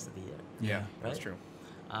for the rest of the year. Yeah. That's Right? true.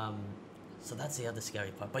 So that's the other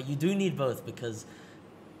scary part. But you do need both, because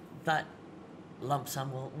that lump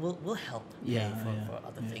sum will help pay Yeah, for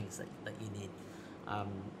other things that you need.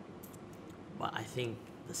 But I think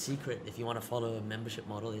the secret, if you want to follow a membership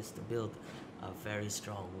model, is to build a very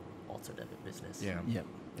strong auto debit business. Yeah. Yep.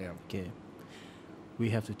 Yeah. Okay. We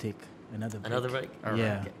have to take another break. Another break? All right.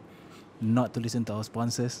 Yeah. Okay. Not to listen to our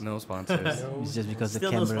sponsors. No sponsors. It's just because Still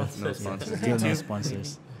the no camera. sponsors. No sponsors. Still no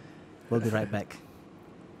sponsors. We'll be right back.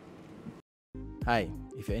 Hi,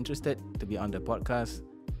 if you're interested to be on the podcast,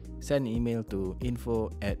 send an email to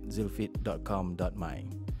info@zealfit.com.my.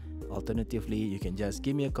 Alternatively, you can just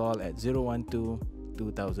give me a call at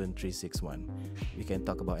 012-2000-361. We can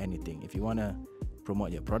talk about anything. If you want to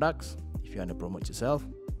promote your products, if you want to promote yourself,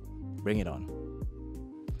 bring it on.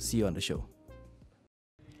 See you on the show.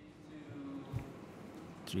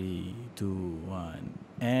 3, 2, 1.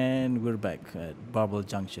 And we're back at Barbell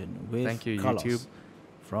Junction with Thank you, Carlos YouTube.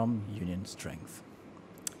 from Union Strength.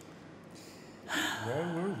 Where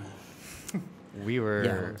were we? We were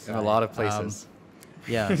Yeah, in a lot of places.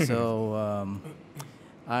 Yeah, so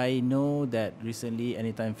I know that recently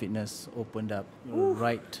Anytime Fitness opened up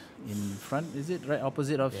right in front. Is it right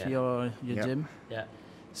opposite of Yeah. your Yep. gym? Yeah.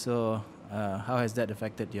 So how has that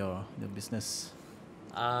affected the business?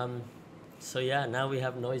 So yeah, now we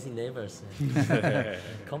have noisy neighbors.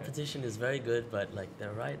 Competition is very good, but like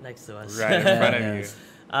they're right next to us. Right in front of Yeah. you.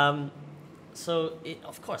 So it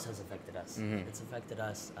of course has affected us. Mhm. It's affected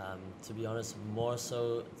us, to be honest, more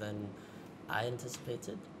so than I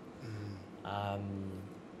anticipated.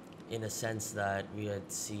 In a sense that we had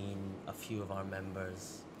seen a few of our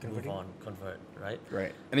members convert, right?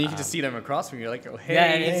 Right. And then you can just see them across from you. You're like, oh, hey.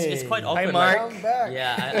 Yeah, it's quite Hey. awkward. Mark. like- I'm back.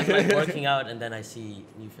 yeah, I'm like working out, and then I see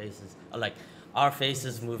new faces, or like our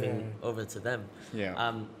faces moving Yeah. over to them.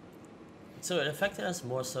 Yeah. So it affected us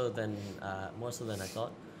more so than I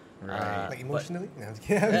thought. Right. Like but- emotionally? No, I'm just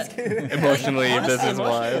kidding. I'm just kidding. Emotionally, Honestly,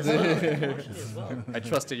 business-wise. emotionally as well. I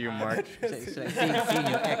trusted you, Mark. Seeing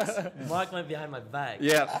your ex. Mark went behind my back.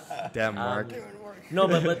 Yeah. Damn, Mark. No,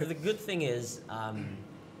 but the good thing is,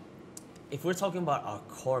 if we're talking about our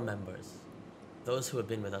core members, those who have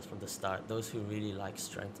been with us from the start, those who really like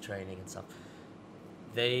strength training and stuff,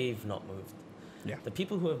 they've not moved. Yeah. The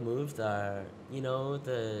people who have moved are,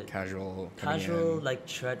 the Casual. coming casual, in. like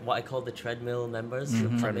what I call the treadmill members who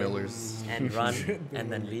come in Treadmillers. and run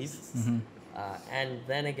and then leave. And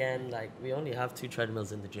then again, like we only have 2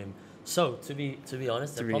 treadmills in the gym. So to be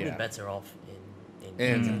honest, they're probably yeah. better off in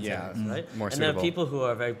And, gyms, yeah, right? more and there are suitable. people who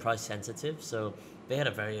are very price sensitive, so they had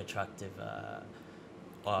a very attractive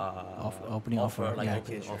opening offer, like yeah.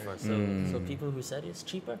 opening Sure. offer. So people who said it's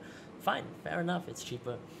cheaper, fine, fair enough, it's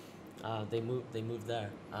cheaper. They moved there.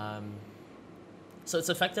 So it's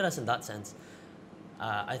affected us in that sense.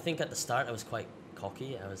 I think at the start I was quite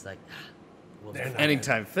cocky. I was like, well, They're not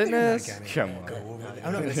Anytime They're not Fitness. gonna Come go on. over there.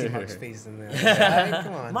 I'm not gonna see Mark's face in there. Right?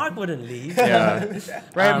 Come on. Mark wouldn't leave. Yeah.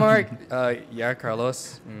 Right, Um, Mark? Yeah,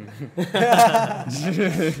 Carlos.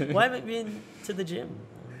 Why haven't we been to the gym?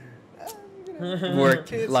 Work,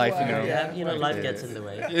 Kids, life, you wife, know. Yeah, you know, life Yeah. gets in the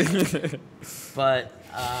way. But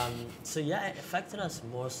so yeah, it affected us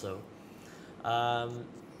more so.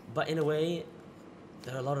 But in a way,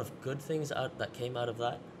 there are a lot of good things that came out of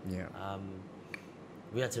that. Yeah.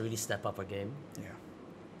 We had to really step up our game.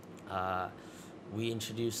 Yeah. We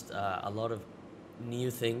introduced a lot of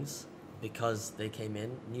new things because they came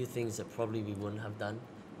in, new things that probably we wouldn't have done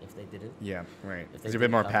if they didn't. Yeah, right. If It's they a bit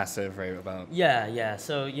didn't more come. passive, right? About Yeah.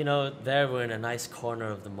 So, you know, there we're in a nice corner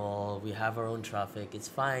of the mall. We have our own traffic. It's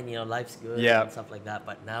fine, you know, life's good Yeah. and stuff like that.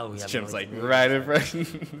 But now we this have gym's no like inspiration. right in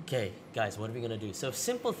front. Okay, guys, what are we going to do? So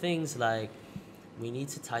simple things like we need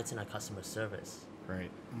to tighten our customer service.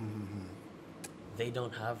 Right. They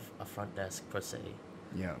don't have a front desk per se.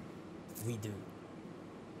 Yeah. We do.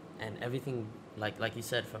 And everything, like you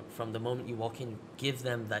said, from the moment you walk in, give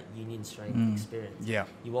them that union strength experience. Yeah.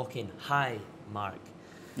 You walk in, hi, Mark.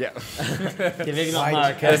 Yeah. Okay, maybe not Why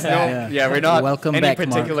Mark. There's no, Yeah. yeah, we're not Welcome any back, Mark.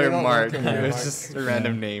 particular You're not Mark. welcome here, It's Mark. just a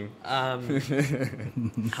random name.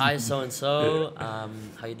 Hi, so and so.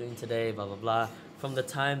 How you doing today? Blah blah blah. From the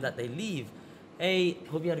time that they leave, hey,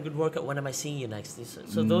 hope you had a good workout. When am I seeing you next?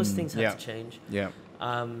 So those things had Yeah. to change. Yeah.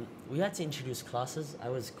 We had to introduce classes. I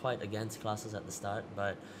was quite against classes at the start,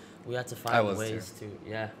 but we had to I find was ways to.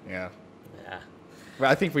 Yeah. Yeah. Yeah. Well,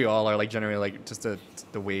 I think we all are like generally like just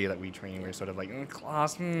the way that we train. We're sort of like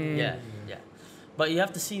class. Yeah. But you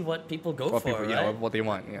have to see what people go What for, people, right? yeah, what they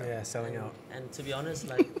want. Yeah. Yeah, selling out. And to be honest,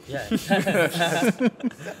 like, yeah.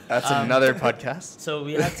 That's another podcast. So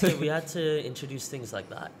we had to introduce things like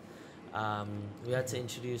that. We had to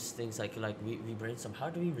introduce things like we brainstorm how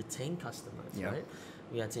do we retain customers, Yeah. right?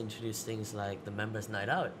 We had to introduce things like the members' night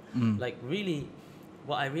out. Like really,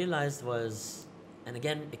 what I realized was, and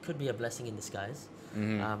again, it could be a blessing in disguise.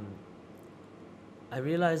 I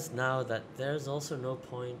realized now that there's also no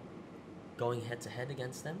point going head to head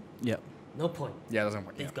against them. Yeah. No point. Yeah, it doesn't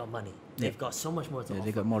work. They've Yeah. got money. They've got so much more to Yeah, offer.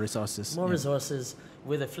 they got more resources. More yeah. resources.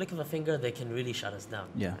 With a flick of a finger, they can really shut us down.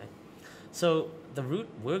 Yeah. Right? So the route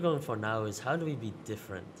we're going for now is how do we be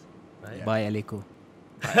different, right? Yeah. Buy Eleco.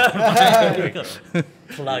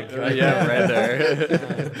 Plug, right? Yeah, right there.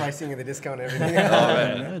 The pricing and the discount and everything.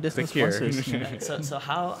 Yeah, there's no Click here. sponsors. Yeah. So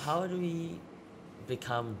how do we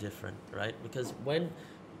become different, right? Because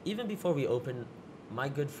even before we opened, my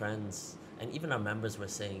good friends and even our members were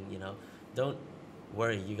saying, you know, don't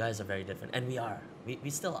worry, you guys are very different, and we are. We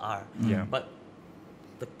still are. Yeah. But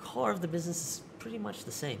the core of the business is pretty much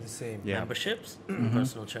the same. The same. Yeah. Memberships,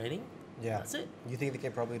 personal training. Yeah. That's it. You think they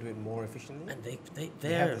can probably do it more efficiently? And They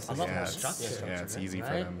they're have a the lot system. more it's- structured. Yeah, it's easy for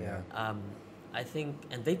right? them. Yeah. Yeah. I think,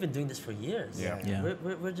 and they've been doing this for years. Yeah. Yeah.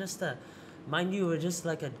 We're just mind you, we're just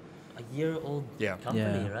like a year-old Yeah.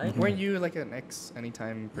 company, Yeah. right? Weren't you like an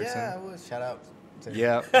anytime person? Yeah, I was. Shout out. to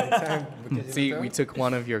Yeah. Anytime Bukit See, Jelutong. we took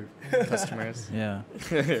one of your customers. Yeah.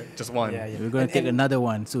 Just one. Yeah, yeah. We're going to take another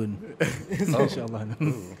one soon. Oh. Inshallah.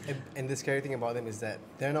 And the scary thing about them is that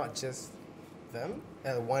they're not just them.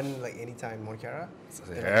 One like anytime Moncara.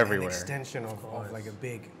 They're like everywhere. An extension of course. like a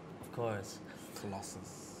big Of course. colossus.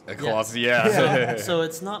 A Colossus, yeah. So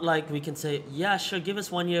it's not like we can say, yeah, sure, give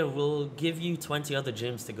us 1 year, we'll give you 20 other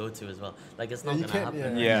gyms to go to as well. Like, it's not You going to can't-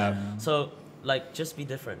 happen. Yeah. So, like, just be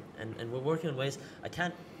different. And we're working on ways. I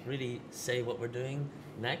can't really say what we're doing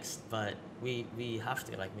next, but we have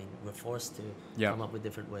to. Like, I mean, we're forced to Yeah. come up with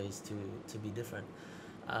different ways to be different.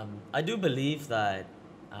 I do believe that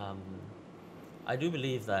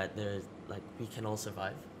there's, like, we can all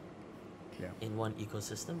survive Yeah. in one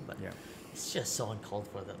ecosystem, but Yeah. it's just so uncalled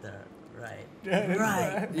for that they're right.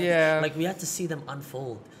 Right. Yeah. Like, we had to see them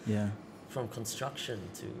unfold Yeah. from construction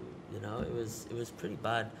to, you know, it was pretty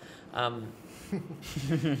bad.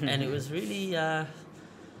 And it was really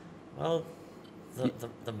well,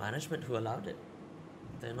 the management who allowed it,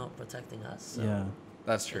 they're not protecting us. So Yeah.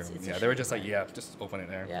 That's true. It's a Yeah, they were shame, just like, right? yeah, just open it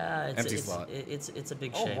there. yeah, Empty it's slot. it's a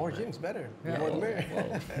big Oh, shame. more right? gyms, better. Yeah. More the Well, merrier.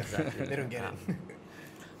 well, exactly. They don't get Um, it.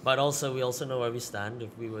 But also, we also know where we stand. If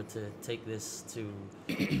we were to take this to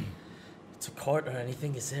court or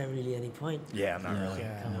anything, is there really any point? Yeah, not Yeah. really.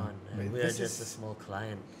 Yeah. Come Yeah. on, But we're this just a is- small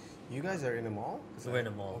client. You guys are in a mall? We're in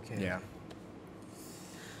a mall. Okay. Yeah.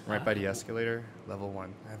 Right by the escalator, level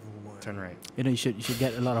 1. Level 1. Turn right. You know, you should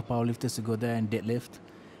get a lot of powerlifters to go there and deadlift,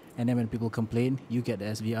 and then when people complain, you get the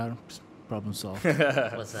SVR. Problem solved.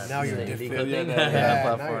 What's that? Now Is you're it different. illegal thing? Yeah, Yeah, now you're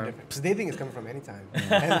platform. different. Because they think it's coming from anytime. And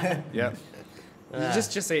then, Yeah. Yeah.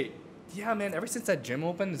 Just say, yeah, man. Ever since that gym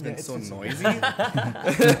opened, it's been it's so been so- noisy.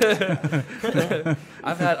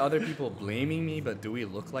 I've had other people blaming me, but do we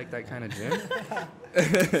look like that kind of gym?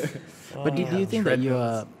 But do you think that you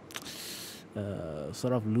are Treadmills.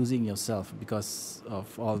 sort of losing yourself because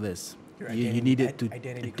of all this? Your You identity- needed to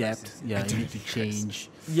identity adapt. crisis. Yeah, you need to change.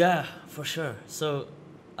 Yeah, for sure. So,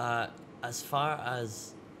 as far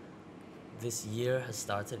as this year has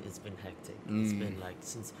started, it's been hectic. It's been like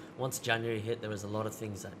since once January hit, there was a lot of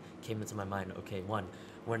things that came into my mind. Okay, one,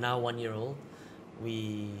 we're now 1 year old.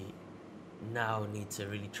 We now need to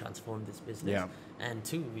really transform this business. Yeah. And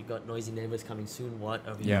two, we got noisy neighbors coming soon. What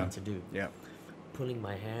are we Yeah. going to do? Yeah. Pulling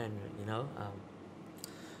my hair, and, you know.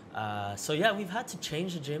 So yeah, we've had to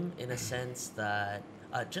change the gym in a sense that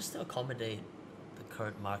just to accommodate the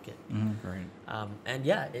current market. Right. And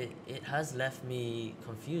yeah, it has left me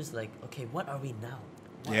confused. Like, okay, what are we now?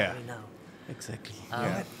 What Yeah. are we now? Exactly.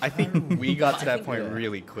 Yeah. I think we got to I that think point we are.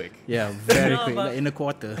 really quick. Yeah, very No, quick, but- like in a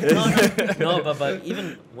quarter. But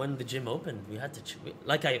even when the gym opened, we had to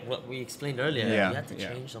what we explained earlier. Yeah, We had to yeah.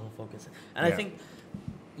 change the whole focus, and I Yeah. think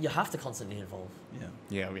you have to constantly evolve. Yeah.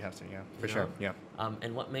 Yeah, we have to. Yeah, for You sure. know? Yeah.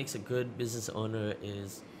 And what makes a good business owner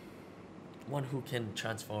is one who can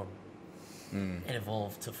transform and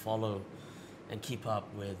evolve to follow and keep up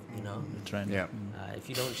with, you know. The trend. Yeah. If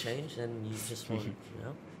you don't change, then you just won't, you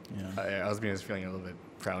know. Yeah. I was feeling a little bit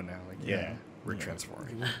proud now. Like, yeah, we're Yeah.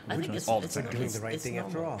 transforming. I think it's all the it's time. Doing the right it's thing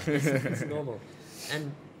after normal. all. It's normal.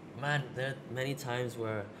 And man, there are many times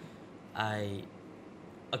where I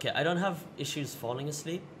don't have issues falling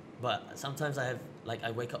asleep, but sometimes I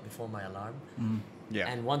wake up before my alarm. Yeah.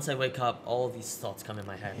 And once I wake up, all these thoughts come in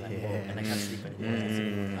my head, like, whoa, and I can't sleep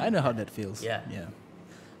anymore. I know how that feels. Yeah. Yeah.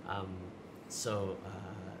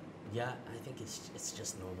 Yeah, I think it's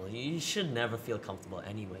just normal. You should never feel comfortable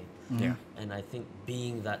anyway. Yeah. And I think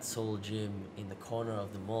being that sole gym in the corner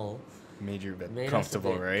of the mall, Made you a bit Made us a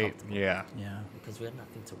comfortable, bit right? comfortable. Yeah. Yeah. because we had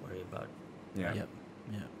nothing to worry about. Yeah. Yep.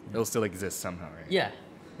 Yeah. It'll still exist somehow, right? Yeah.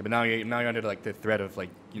 But now you're under like the threat of like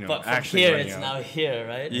But from actually here, running it's out. now here,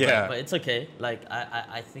 right? Yeah. But it's okay. Like,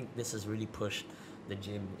 I think this has really pushed the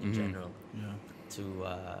gym in general Yeah.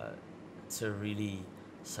 to really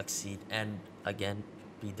succeed and, again,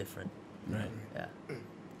 be different. Right. Yeah.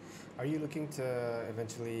 Are you looking to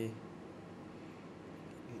eventually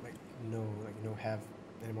have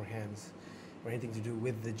any more hands or anything to do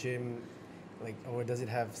with the gym, like, or does it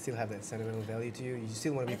still have that sentimental value to you? You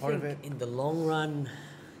still want to be part of it? In the long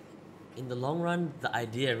run, the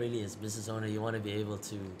idea really is business owner. You want to be able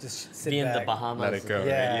to Just sit be in the back. Bahamas, Let it go, and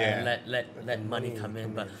right? and Yeah. let the money money come in.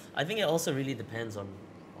 come But in. I think it also really depends on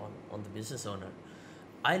the business owner.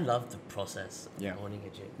 I love the process of Yeah. owning a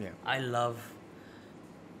gym. Yeah. I love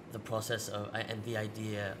the process and the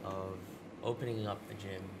idea of opening up the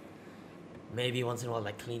gym. Maybe once in a while,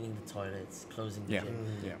 like cleaning the toilets, closing the Yeah. gym.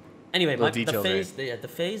 Yeah. Anyway, Little the details, phase the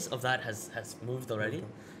phase of that has moved already,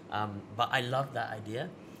 but I love that idea.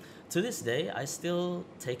 To this day, I still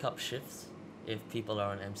take up shifts if people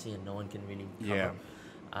are on MC and no one can really cover.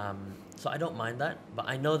 Yeah. So I don't mind that, but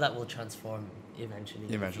I know that will transform eventually.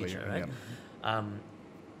 Eventually, in the future, right? yeah.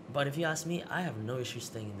 But if you ask me, I have no issue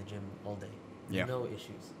staying in the gym all day. Yeah. No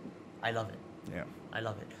issues. I love it. Yeah. I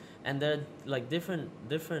love it. And they're like different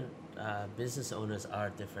business owners are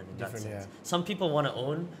different in that Different, sense. yeah. Some people want to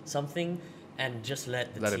own something and just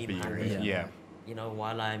let the Let it team be, handle right? it. Yeah. You know,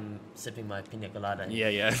 while I'm sipping my pina colada Yeah.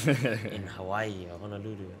 Yeah. in Hawaii or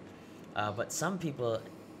Honolulu. But some people,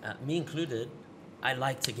 me included, I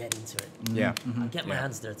like to get into it. Yeah. I get my Yeah.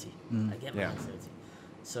 hands dirty. I get my Yeah. hands dirty.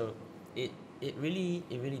 So it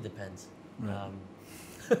really depends. Right.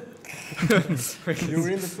 You're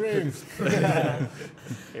in the frame.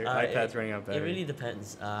 Your iPad's running out It battery. really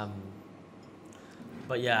depends.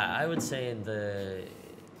 But yeah, I would say in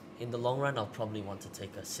the long run, I'll probably want to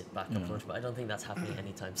take a sit back Yeah. approach, but I don't think that's happening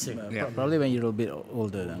anytime soon. Yeah. Probably when you're a bit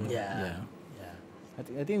older. Then. Yeah. Yeah.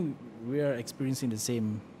 I think we are experiencing the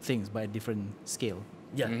same things by a different scale,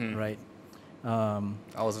 Yeah. Mhm. right?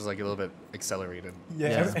 Ours was like a little bit accelerated.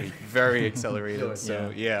 Yeah. so to speak. Very accelerated. Good.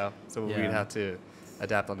 So yeah. So Yeah. we'd have to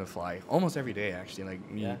adapt on the fly almost every day actually. Like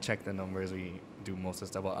we Yeah. check the numbers, we do most of the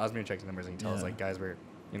stuff. Well, Osmir checks the numbers and he tells Yeah. like guys we're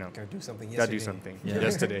Gotta do something. gotta do yesterday. something. Yeah.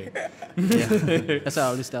 Just today. Yeah. That's how I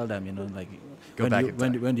always tell them, like, Go back in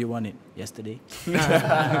time. when do you want it? Yesterday.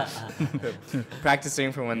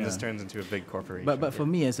 Practicing for when this Yeah. turns into a big corporation. But for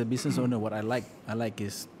me as a business owner, what I like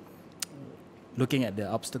is looking at the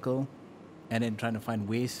obstacle and then trying to find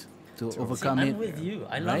ways to overcome I'm it. with you.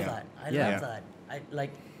 I love Right? that. I Yeah. love that.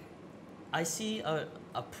 I see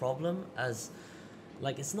a problem as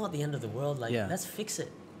like it's not the end of the world. Like Yeah. let's fix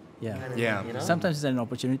it. Yeah. Kind of Yeah. thing, you know? Sometimes it's an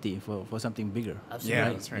opportunity for something bigger. Absolutely. Yeah,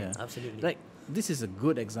 that's right. Yeah. Absolutely. Like this is a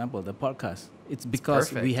good example, the podcast. It's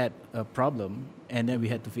because we perfect. had a problem and then we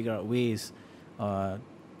had to figure out ways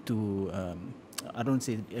to I don't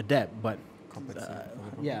say adapt, but Compensate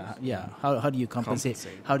for the yeah, problems. yeah. How do you compensate?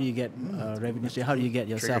 Compensate. How do you get revenue stream? How do you get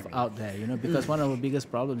yourself Triggered me. out there? You know, because one of our biggest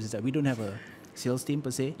problems is that we don't have a sales team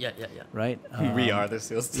per se, yeah. right? We are the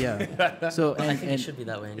sales team. Yeah. So I and think it should be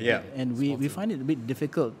that way. Anyway. Yeah. and we find it a bit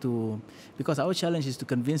difficult to, because our challenge is to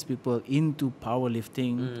convince people into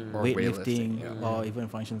powerlifting, Or weightlifting, weightlifting, or even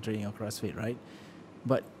functional training or CrossFit, right?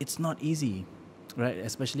 But it's not easy, right?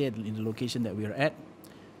 Especially in the location that we are at.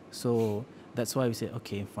 So that's why we say,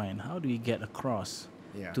 okay, fine. How do we get across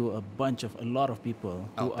Yeah. to a lot of people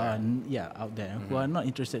who Out there. are out there who are not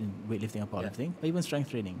interested in weightlifting or powerlifting, or even strength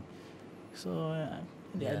training? So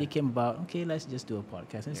the Yeah. idea came about, okay, let's just do a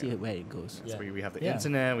podcast and see Yeah. where it goes. So we have the Yeah.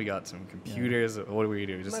 internet, we got some computers. What do we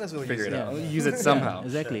do? Just Might as well figure use it it. out. Yeah. Use it somehow.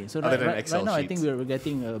 Exactly. So Other than right Excel now, I think sheets. we're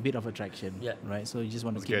getting a bit of attraction. Yeah. Right. So you just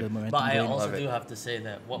want to That's keep good. the momentum But I going. also Love it. do have to say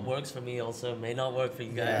that what works for me also may not work for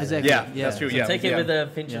you guys. Exactly. Yeah, that's true. So Yeah, Take it yeah. with a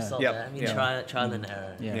pinch of Yeah. salt. Yeah. I mean, Yeah. trial and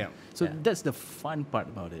error. Yeah. Yeah. So Yeah. that's the fun part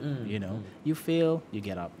about it. Mm, You know, mm. you fail, you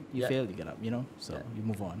get up. You Yeah. fail, you get up. You know, so Yeah. you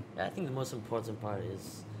move on. Yeah, I think the most important part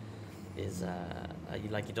is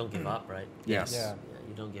you don't give up, right? Yes. Yeah.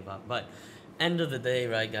 You don't give up. But end of the day,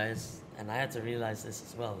 right, guys, and I had to realize this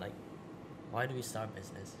as well. Like, why do we start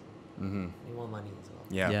business? Mm-hmm. We want money as well.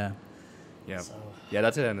 Yeah. Yeah. Yeah. So Yeah,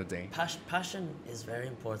 that's it at the end of the day. passion is very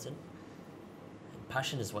important. And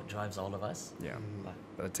passion is what drives all of us. Yeah. But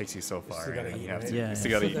But it takes you so far. still gotta and eat, you have right? to, Yeah. you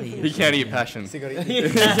still gotta Still eat. gotta You can't eat. eat passion. So you gotta You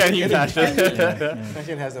eat. can't eat passion.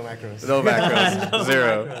 Passion has no macros. No macros.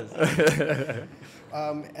 Zero.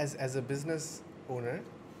 As a business owner,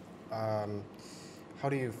 how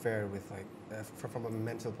do you fare with like from a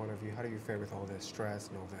mental point of view? How do you fare with all the stress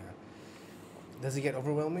and all that? Does it get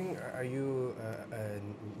overwhelming? Are you a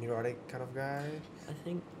neurotic kind of guy? I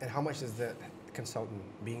think And how much does that consultant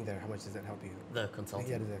being there? How much does that help you? the consultant,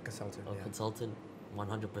 Yeah, the consultant. yeah. consultant,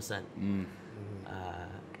 100%. Mm.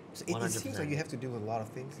 So it seems like you have to do a lot of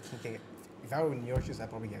things. If I were in your shoes, I'd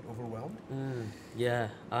probably get overwhelmed. Yeah.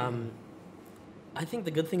 I think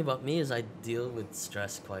the good thing about me is I deal with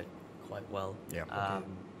stress quite well. Yeah.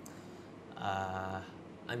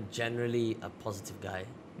 I'm generally a positive guy,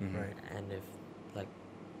 Mhm. Right. and if like,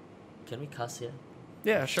 can we cuss here?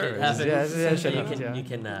 Yeah, sure. It happens. Yeah, sure. You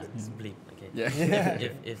can bleep. Okay. Yeah.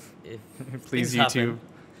 If Please, things YouTube. happen,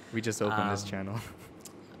 We just opened this Um, channel.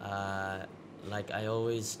 like I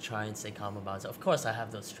always try and stay calm about it. Of course, I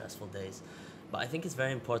have those stressful days, but I think it's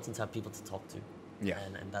very important to have people to talk to. Yeah.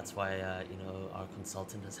 And that's why our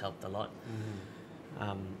consultant has helped a lot.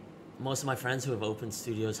 Most of my friends who have opened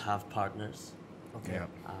studios have partners, Okay. Yeah.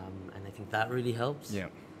 and I think that really helps. Yeah.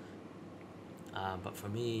 But for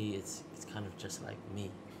me, it's kind of just like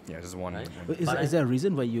me. Yeah, just one. Right. one- Is there a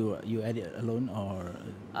reason why you edit alone or?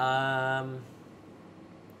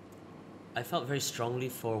 I felt very strongly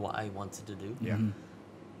for what I wanted to do. Yeah. Mhm.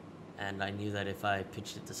 And I knew that if I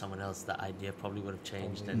pitched it to someone else, the idea probably would have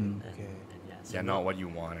changed. Probably. And Okay. yeah, so Yeah, not what you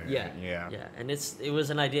wanted. Yeah, Yeah. yeah. And it was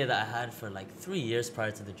an idea that I had for like 3 years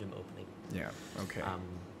prior to the gym opening. Yeah. Okay.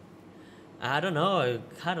 I don't know. I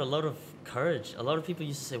had a lot of courage. A lot of people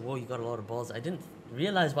used to say, "Whoa, you got a lot of balls." I didn't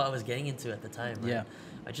realize what I was getting into at the time. Right? Yeah.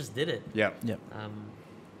 I just did it. Yeah. Yeah.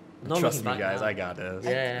 Not Trust looking me, back guys. now. I got this.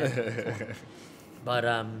 Yeah. But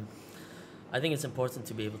I think it's important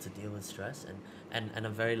to be able to deal with stress, and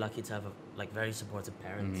I'm very lucky to have very supportive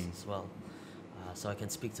parents as well, so I can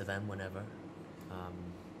speak to them whenever.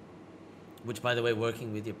 Which, by the way,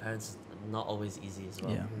 working with your parents is not always easy as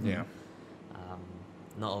well. Yeah. Yeah.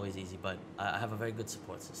 Not always easy, but I have a very good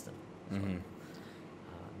support system. Mm-hmm.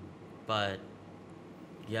 But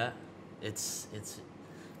yeah, it's.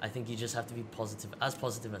 I think you just have to be positive as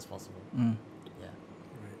possible. Mm. Yeah.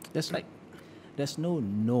 There's no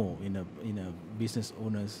in a business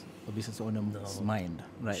owner's No. mind,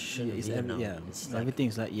 right? Shouldn't It's be a no. yeah, It's like-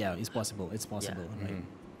 everything's like it's possible, right? Mhm.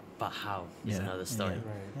 But how is Yeah, another story.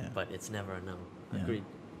 yeah. Right. Yeah. But it's never a no. Yeah. Agreed.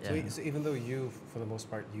 So, Yeah. so even though you, for the most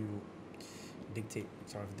part, you dictate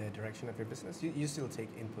sort of the direction of your business, you still take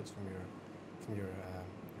inputs from your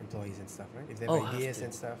employees and stuff, right? If they have have ideas to.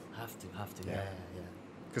 and stuff. Have to. Yeah. Yeah.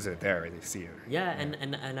 Because they're there, they see it. Yeah,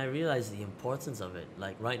 and I realize the importance of it.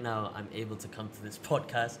 Like right now, I'm able to come to this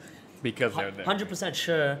podcast. Because they're there. 100%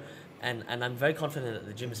 sure and I'm very confident that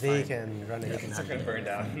the gym is They fine. can run it. It's not gonna burn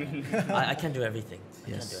down. I can do everything. I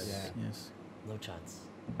can do Yes. everything. Yes. No chance.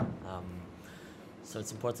 So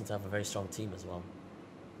it's important to have a very strong team as well.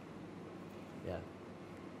 Yeah.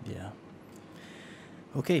 Yeah.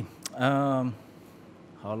 Okay.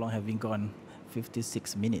 How long have we gone?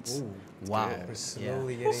 56 minutes. Ooh, Wow. good. We're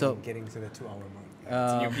slowly getting to the 2 hour mark. It's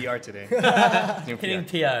a new PR today. New Hitting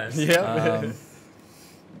PR. PRs. Yeah.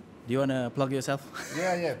 Do you want to plug yourself?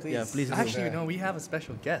 Yeah, please. Yeah, please do. Actually, no, we have a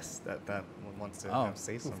special guest that wants to Oh.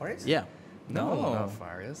 say something. Faris? Yeah. No, not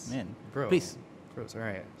Faris. Man. Bro. Please. Bros, all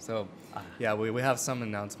right. So, yeah, we have some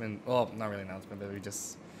announcement. Well, not really announcement, but we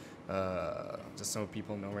just so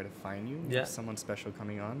people know where to find you. Yeah. Someone special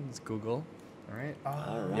coming on. It's Google. All right.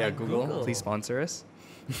 All right, Yeah, Google, please sponsor us.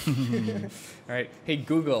 All right. Hey,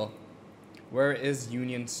 Google, where is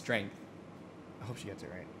Union Strength? I hope she gets it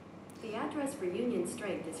right. The address for Union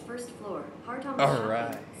Strength is first floor, Hartamas All Shopping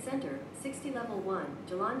right. Centre, 60 level 1,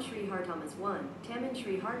 Jalan Sri Hartamas 1, Taman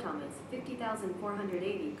Sri Hartamas,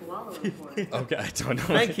 50,480, Kuala Lumpur. Okay, I don't know.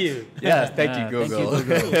 Thank you. Yeah, thank you, Thank you, Google.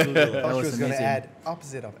 Google. I That thought she was was going to amazing. add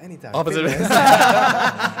opposite of anytime. Opposite. Fitness.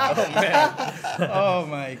 Oh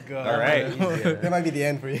my god. All right. That might be the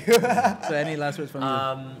end for you. So any last words from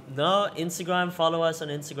you? No, Instagram, follow us on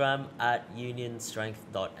Instagram at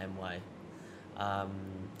unionstrength.my.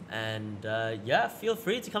 Yeah, feel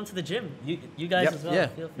free to come to the gym. You guys Yep. as well. Yeah,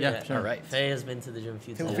 Feel free. yeah, sure. All right. Faye has been to the gym a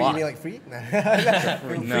few Feel times. free, you mean like free? No.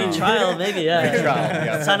 Free trial, maybe, yeah. Free trial,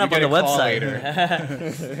 yeah. Sign You up on get the a call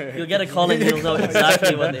website. You'll get a call and you'll know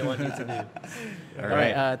exactly what they want you to do. All All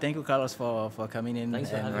right. right. Thank you, Carlos, for coming in. Thanks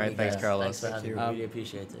for and, having All right, me. thanks, guys. Carlos. Thanks for having me. you. Really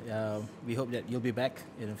appreciate it. We hope that you'll be back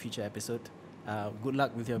in a future episode. Good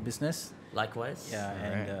luck with your business. Likewise. Yeah, All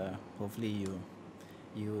and right. hopefully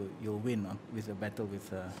you'll win with the battle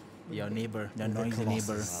with your neighbor, the noisy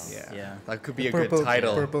neighbor. Colossus. Yeah. That could be a Purple- good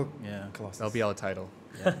title. Purple Yeah. Colossus. That'll be our title.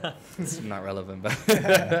 Yeah. It's not relevant, but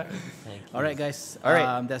Thank you. All right, guys. All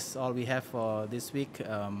right. That's all we have for this week.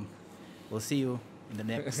 We'll see you in the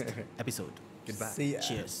next episode. goodbye. See ya.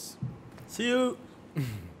 Cheers. See you.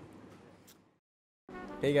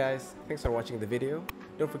 Hey guys, thanks for watching the video.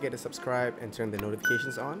 Don't forget to subscribe and turn the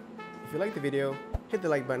notifications on. If you like the video, hit the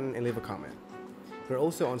like button and leave a comment. We're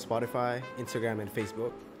also on Spotify, Instagram, and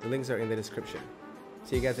Facebook. The links are in the description.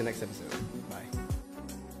 See you guys in the next episode. Bye.